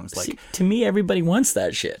older songs. Like, see, to me, everybody wants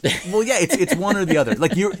that shit. Well, yeah, it's one or the other.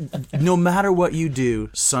 Like no matter what you do,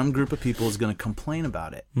 some group of people is going to complain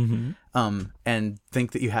about it, and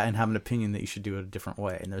think that and have an opinion that you should do it a different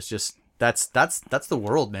way. And there's just. That's the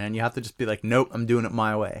world, man. You have to just be like, nope, I'm doing it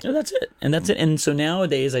my way. No, that's it. And so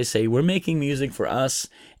nowadays I say we're making music for us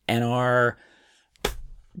and our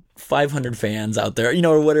 500 fans out there,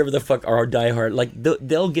 or whatever the fuck, our diehard. Like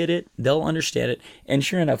they'll get it, they'll understand it. And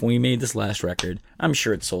sure enough, when we made this last record, I'm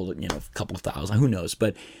sure it sold a couple of thousand, who knows?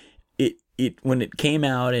 But it when it came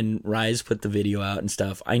out and Rise put the video out and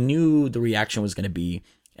stuff, I knew the reaction was going to be,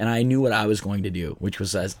 and I knew what I was going to do, which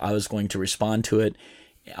was I was going to respond to it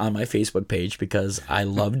on my Facebook page, because I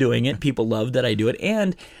love doing it. People love that I do it,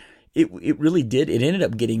 and it really did. It ended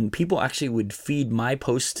up getting, people actually would feed my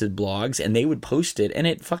posts to blogs, and they would post it, and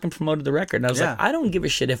it fucking promoted the record. And I was like, I don't give a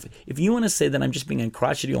shit if you want to say that I'm just being a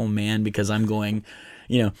crotchety old man because I'm going,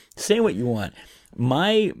 say what you want.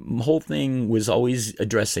 My whole thing was always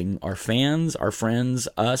addressing our fans, our friends,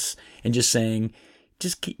 us, and just saying,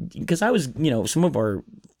 because I was, some of our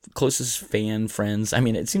closest fan friends. I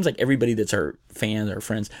mean, it seems like everybody that's our fans are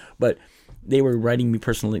friends, but they were writing me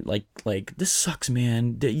personally like this sucks,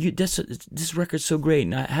 man. This record's so great.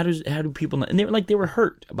 And how do people know? And they were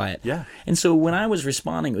hurt by it. Yeah. And so when I was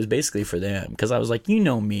responding, it was basically for them, because I was like, you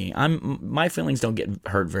know me, my feelings don't get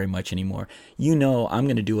hurt very much anymore. You know, I'm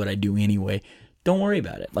gonna do what I do anyway. Don't worry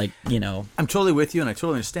about it. Like, you know, I'm totally with you, and I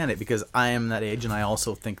totally understand it, because I am that age, and I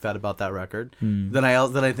also think that about that record. Then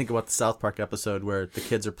I think about the South Park episode where the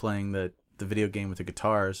kids are playing the video game with the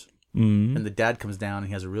guitars, and the dad comes down and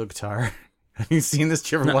he has a real guitar. Have you seen this?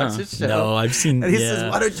 Did you ever watch this show? No, I've seen. And he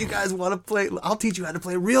says, "Why don't you guys want to play? I'll teach you how to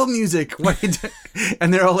play real music."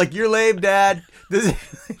 And they're all like, "You're lame, Dad." There's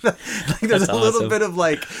That's a little awesome. bit of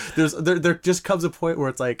like, there just comes a point where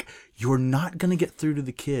it's like, you're not gonna get through to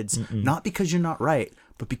the kids, not because you're not right,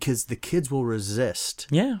 but because the kids will resist.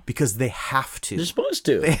 Yeah. Because they have to. They're supposed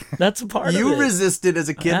to. That's a part of it. You resisted as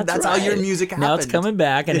a kid. That's how your right. music happened. Now it's coming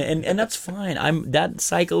back, and that's fine. That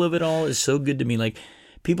cycle of it all is so good to me. Like,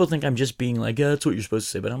 people think I'm just being like, yeah, that's what you're supposed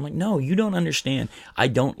to say, but I'm like, no, you don't understand. I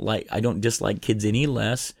don't dislike kids any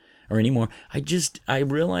less or anymore. I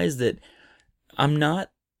realize that I'm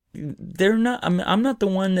not the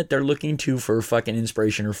one that they're looking to for fucking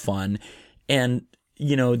inspiration or fun. And,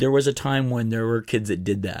 you know, there was a time when there were kids that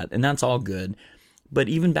did that, and that's all good. But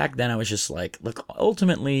even back then, I was just like, look,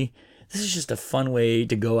 ultimately, this is just a fun way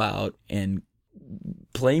to go out and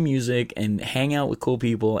play music and hang out with cool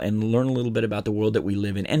people and learn a little bit about the world that we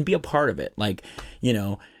live in and be a part of it. Like, you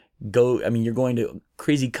know, you're going to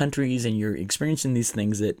crazy countries and you're experiencing these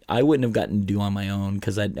things that I wouldn't have gotten to do on my own,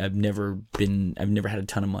 because I've never had a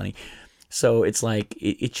ton of money. So it's like,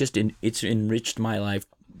 it's enriched my life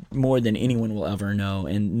more than anyone will ever know,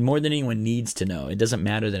 and more than anyone needs to know. It doesn't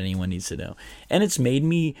matter that anyone needs to know. And it's made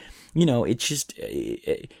me, you know, it's just,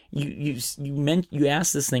 you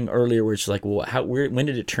asked this thing earlier where it's like, well, when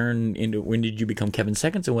did it turn into, when did you become Kevin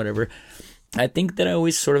Seconds or whatever? I think that I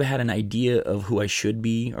always sort of had an idea of who I should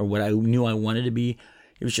be, or what I knew I wanted to be.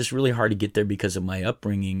 It was just really hard to get there because of my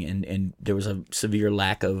upbringing, and there was a severe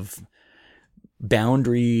lack of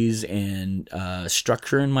boundaries and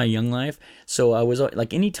structure in my young life. So I was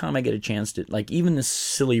like, anytime I get a chance to, like, even this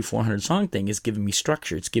silly 400 song thing is giving me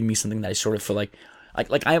structure. It's giving me something that I sort of feel like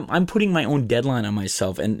I'm putting my own deadline on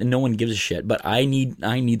myself, and no one gives a shit. But I need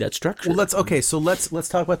that structure. Well, let's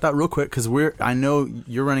talk about that real quick, because I know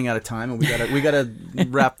you're running out of time, and we gotta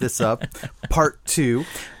wrap this up. Part 2.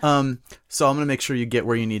 So I'm gonna make sure you get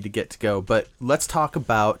where you need to get to go. But let's talk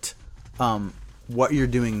about what you're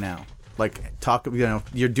doing now. Like,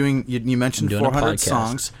 you're doing. You mentioned 400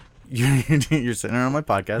 songs. You're sitting on my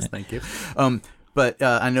podcast. Thank you. But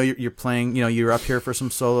I know you're playing. You know, you're up here for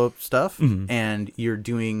some solo stuff, and you're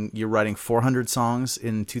writing 400 songs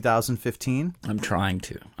in 2015. I'm trying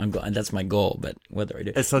to. That's my goal. But whether I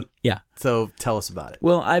do, So tell us about it.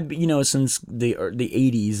 Well, since the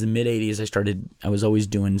 80s, the mid 80s, I was always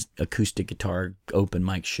doing acoustic guitar open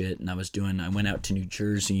mic shit, and I went out to New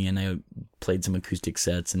Jersey and I played some acoustic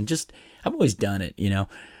sets, and just, I've always done it, you know.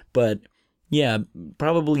 But yeah,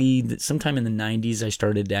 probably sometime in the 90s, I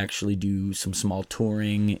started to actually do some small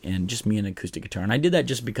touring, and just me and acoustic guitar. And I did that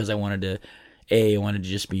just because I wanted to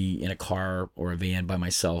just be in a car or a van by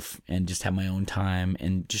myself and just have my own time,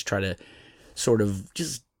 and just try to sort of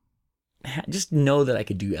just know that I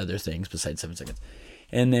could do other things besides 7 Seconds.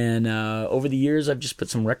 And then over the years, I've just put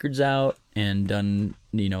some records out and done,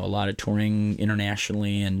 you know, a lot of touring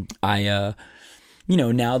internationally. And I, you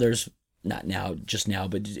know, now there's, not now, just now,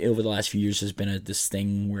 but over the last few years, there's been this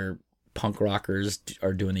thing where punk rockers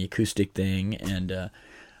are doing the acoustic thing, and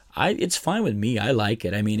it's fine with me. I like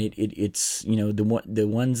it. I mean, it's, you know, the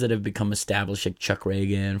ones that have become established, like Chuck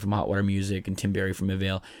Reagan from Hot Water Music and Tim Berry from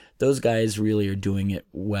Avail, those guys really are doing it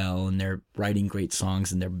well, and they're writing great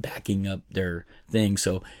songs, and they're backing up their thing.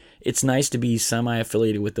 So it's nice to be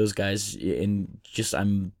semi-affiliated with those guys, and just,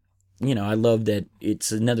 you know, I love that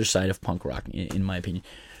it's another side of punk rock, in my opinion.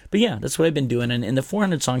 But yeah, that's what I've been doing. And the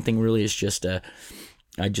 400 song thing really is just,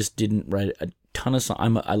 I just didn't write a ton of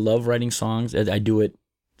songs. I love writing songs. I do it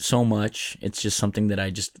so much. It's just something that I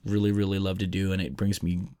just really, really love to do. And it brings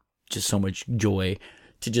me just so much joy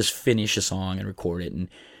to just finish a song and record it. And,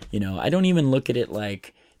 you know, I don't even look at it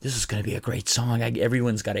like, this is going to be a great song,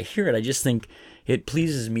 everyone's got to hear it. I just think it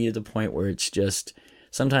pleases me to the point where it's just,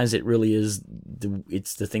 sometimes it really is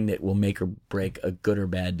it's the thing that will make or break a good or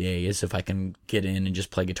bad day, is if I can get in and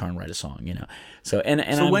just play guitar and write a song, you know. So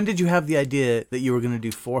when did you have the idea that you were going to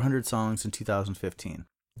do 400 songs in 2015?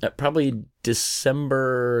 Probably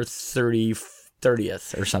December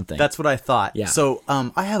 30th or something. That's what I thought. Yeah. So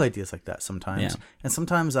I have ideas like that sometimes. Yeah. And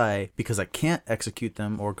sometimes because I can't execute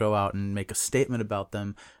them or go out and make a statement about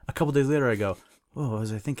them, a couple days later I go, oh, what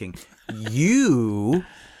was I thinking? You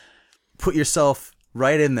put yourself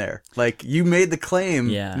right in there. Like, you made the claim.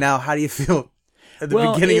 Yeah. Now, how do you feel at the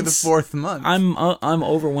beginning of the 4th month? I'm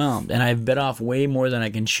overwhelmed, and I've bit off way more than I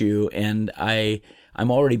can chew, and I'm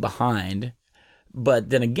already behind. But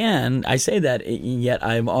then again, I say that, yet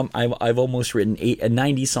I've almost written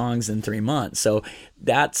 90 songs in 3 months. So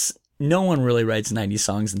that's, no one really writes 90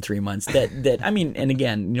 songs in 3 months. That I mean, and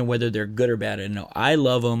again, whether they're good or bad, I don't know. I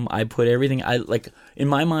love them. I put everything. I like, in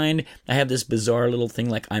my mind, I have this bizarre little thing,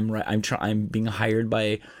 like I'm being hired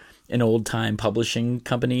by an old time publishing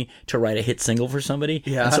company to write a hit single for somebody.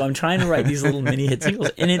 Yeah. And so I'm trying to write these little mini hit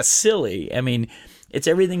singles, and it's silly. I mean, it's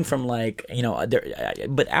everything from like,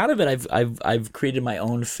 but out of it, I've created my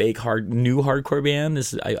own fake new hardcore band.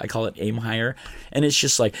 I call it Aim Higher, and it's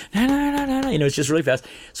just like it's just really fast.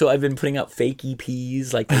 So I've been putting out fake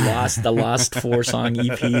EPs, like the Lost 4-song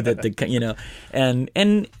EP that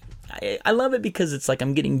and I love it because it's like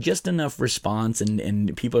I'm getting just enough response,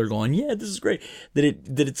 and people are going, yeah, this is great, that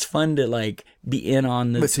it's fun to like be in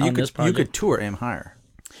on this. So this project. you could tour Aim Higher.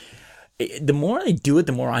 The more I do it,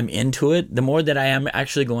 the more I'm into it. The more that I am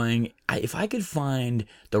actually going, if I could find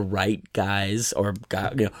the right guys or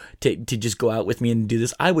to just go out with me and do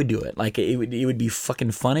this, I would do it. Like it would be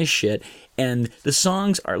fucking fun as shit. And the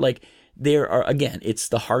songs are like, again, it's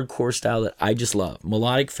the hardcore style that I just love.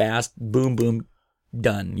 Melodic, fast, boom, boom,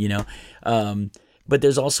 done. But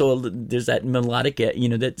there's also there's that melodic,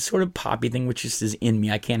 that sort of poppy thing which just is in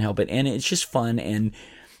me. I can't help it, and it's just fun. And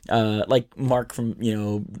like Mark from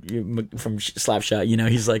Slapshot,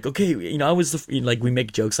 he's like, okay, I was like, we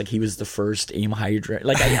make jokes like he was the first Aim Higher director.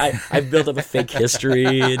 Like I built up a fake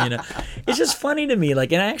history, and it's just funny to me.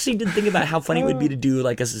 Like, and I actually did think about how funny it would be to do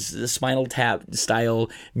like a Spinal Tap style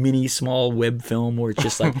mini small web film where it's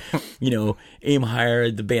just like, Aim Higher,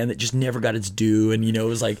 the band that just never got its due, and it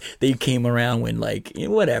was like they came around when like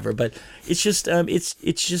whatever. But it's just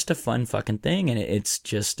it's just a fun fucking thing, and it's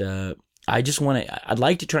just I'd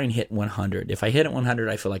like to try and hit 100. If I hit at 100,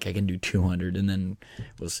 I feel like I can do 200, and then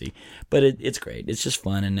we'll see. But it's great. It's just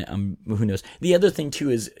fun, and who knows. The other thing,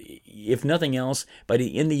 too, is if nothing else, by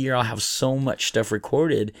the end of the year, I'll have so much stuff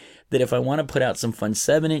recorded that if I want to put out some fun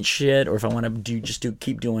 7-inch shit, or if I want to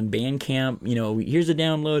keep doing Bandcamp, here's a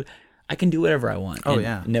download, I can do whatever I want. Oh, and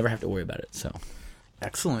yeah. never have to worry about it. So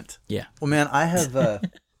Excellent. Yeah. Well, man, I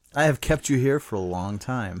have kept you here for a long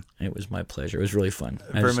time. It was my pleasure. It was really fun.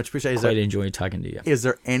 Very much appreciate it. I enjoyed talking to you. Is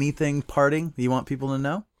there anything parting you want people to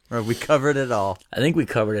know? Or have we covered it all? I think we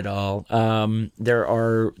covered it all.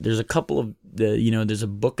 There's a couple of there's a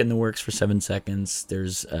book in the works for 7 Seconds.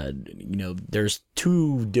 There's there's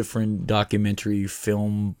 2 different documentary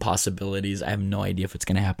film possibilities. I have no idea if it's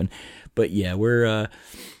going to happen, but yeah, we're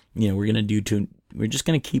going to do we're just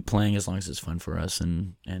going to keep playing as long as it's fun for us.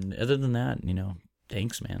 And other than that,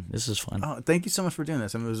 thanks, man. This is fun. Oh, thank you so much for doing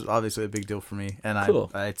this. I mean, it was obviously a big deal for me, and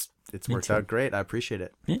cool. It's worked out great. I appreciate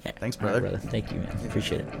it. Yeah. Thanks, brother. All right, brother. Thank you, man.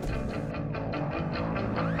 Appreciate it.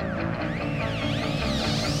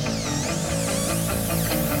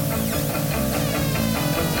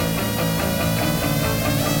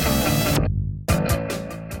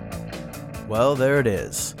 Well, there it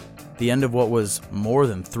is. The end of what was more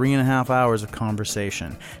than 3.5 hours of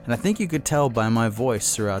conversation. And I think you could tell by my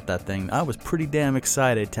voice throughout that thing, I was pretty damn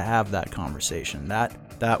excited to have that conversation.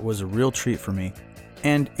 That was a real treat for me.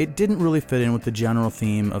 And it didn't really fit in with the general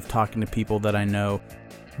theme of talking to people that I know,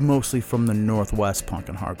 mostly from the Northwest punk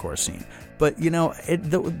and hardcore scene. But,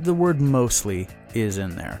 the word mostly is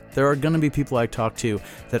in there. There are going to be people I talk to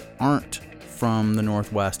that aren't from the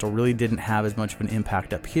Northwest or really didn't have as much of an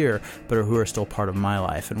impact up here, but who are still part of my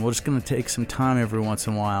life. And we're just going to take some time every once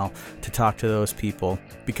in a while to talk to those people,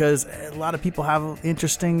 because a lot of people have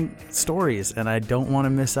interesting stories and I don't want to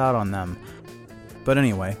miss out on them. But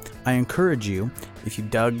anyway, I encourage you, if you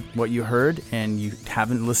dug what you heard and you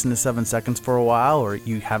haven't listened to 7 Seconds for a while, or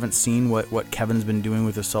you haven't seen what Kevin's been doing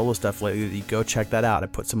with his solo stuff lately, you go check that out. I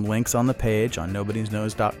put some links on the page on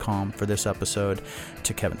nobodiesknows.com for this episode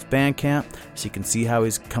to Kevin's Bandcamp, so you can see how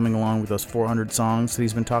he's coming along with those 400 songs that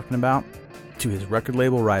he's been talking about, to his record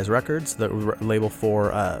label, Rise Records, the label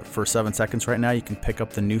for 7 Seconds right now. You can pick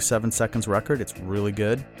up the new 7 Seconds record. It's really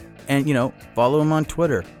good. And, follow him on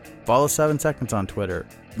Twitter. Follow 7 Seconds on Twitter.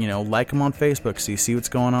 Like them on Facebook so you see what's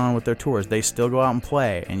going on with their tours. They still go out and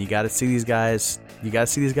play, and you got to see these guys. You got to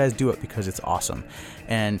see these guys do it because it's awesome.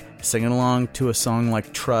 And singing along to a song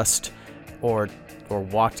like Trust, or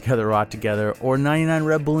Walk Together, Rock Together, or 99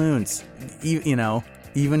 Red Balloons,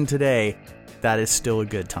 even today, that is still a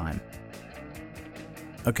good time.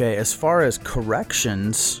 Okay, as far as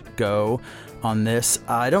corrections go on this,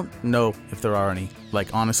 I don't know if there are any.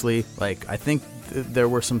 Honestly, I think there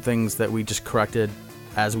were some things that we just corrected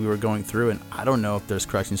as we were going through, and I don't know if there's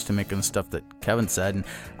corrections to make in the stuff that Kevin said, and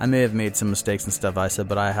I may have made some mistakes and stuff I said,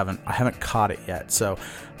 but I haven't caught it yet. So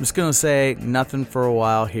I'm just gonna say nothing for a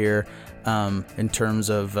while here, in terms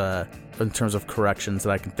of corrections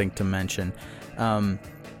that I can think to mention.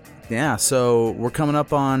 Yeah, so we're coming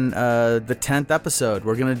up on the 10th episode.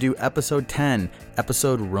 We're going to do episode 10,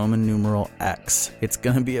 episode Roman numeral X. It's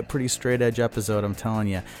going to be a pretty straight edge episode, I'm telling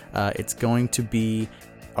you. It's going to be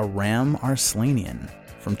Aram Arslanian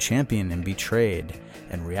from Champion and Betrayed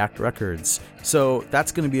and React Records. So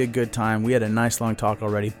that's going to be a good time. We had a nice long talk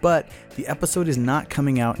already, but the episode is not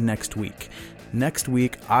coming out next week. Next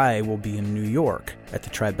week, I will be in New York at the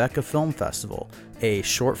Tribeca Film Festival. A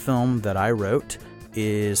short film that I wrote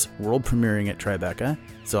is world premiering at Tribeca,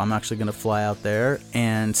 so I'm actually going to fly out there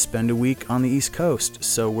and spend a week on the East Coast.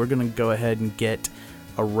 So we're going to go ahead and get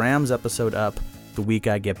a Rams episode up the week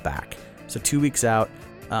I get back. So 2 weeks out.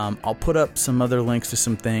 I'll put up some other links to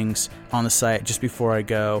some things on the site just before I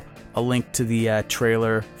go. A link to the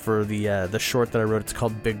trailer for the short that I wrote. It's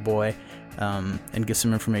called Big Boy, and get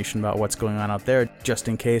some information about what's going on out there, just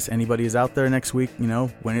in case anybody is out there next week,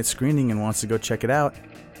 when it's screening and wants to go check it out.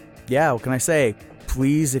 Yeah, what can I say?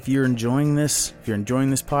 Please, if you're enjoying this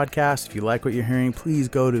podcast, if you like what you're hearing, please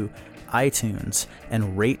go to iTunes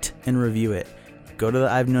and rate and review it. Go to the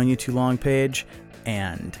I've Known You Too Long page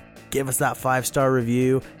and give us that 5-star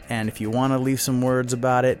review. And if you want to leave some words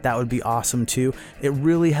about it, that would be awesome too. It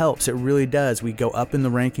really helps. It really does. We go up in the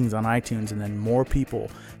rankings on iTunes, and then more people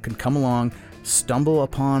can come along, stumble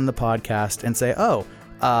upon the podcast and say,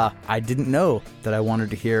 I didn't know that I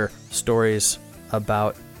wanted to hear stories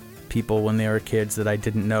about people when they were kids that I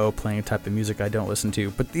didn't know playing a type of music I don't listen to,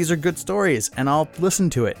 but these are good stories and I'll listen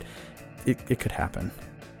to it. It could happen,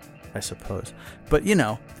 I suppose, but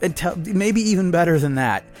maybe even better than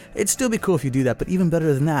that. It'd still be cool if you do that, but even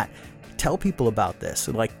better than that, tell people about this.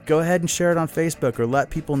 Like, go ahead and share it on Facebook, or let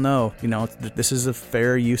people know, this is a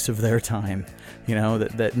fair use of their time,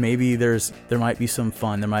 that maybe there might be some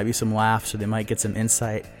fun, there might be some laughs, or they might get some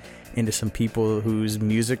insight into some people whose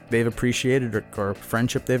music they've appreciated, or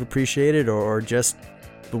friendship they've appreciated, or just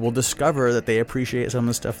will discover that they appreciate some of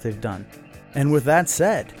the stuff they've done. And with that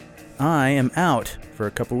said, I am out for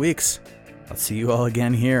a couple weeks. I'll see you all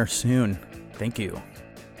again here soon. Thank you.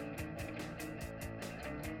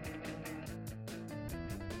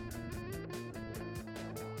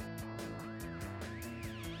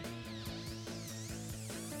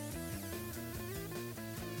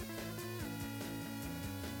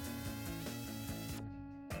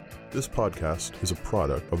 This podcast is a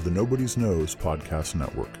product of the Nobody's Knows Podcast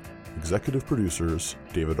Network. Executive producers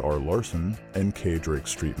David R. Larson and K. Drake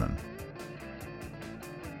Streetman.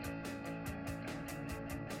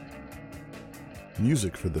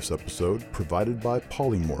 Music for this episode provided by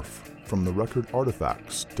Polymorph from the record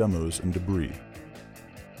Artifacts, Demos, and Debris.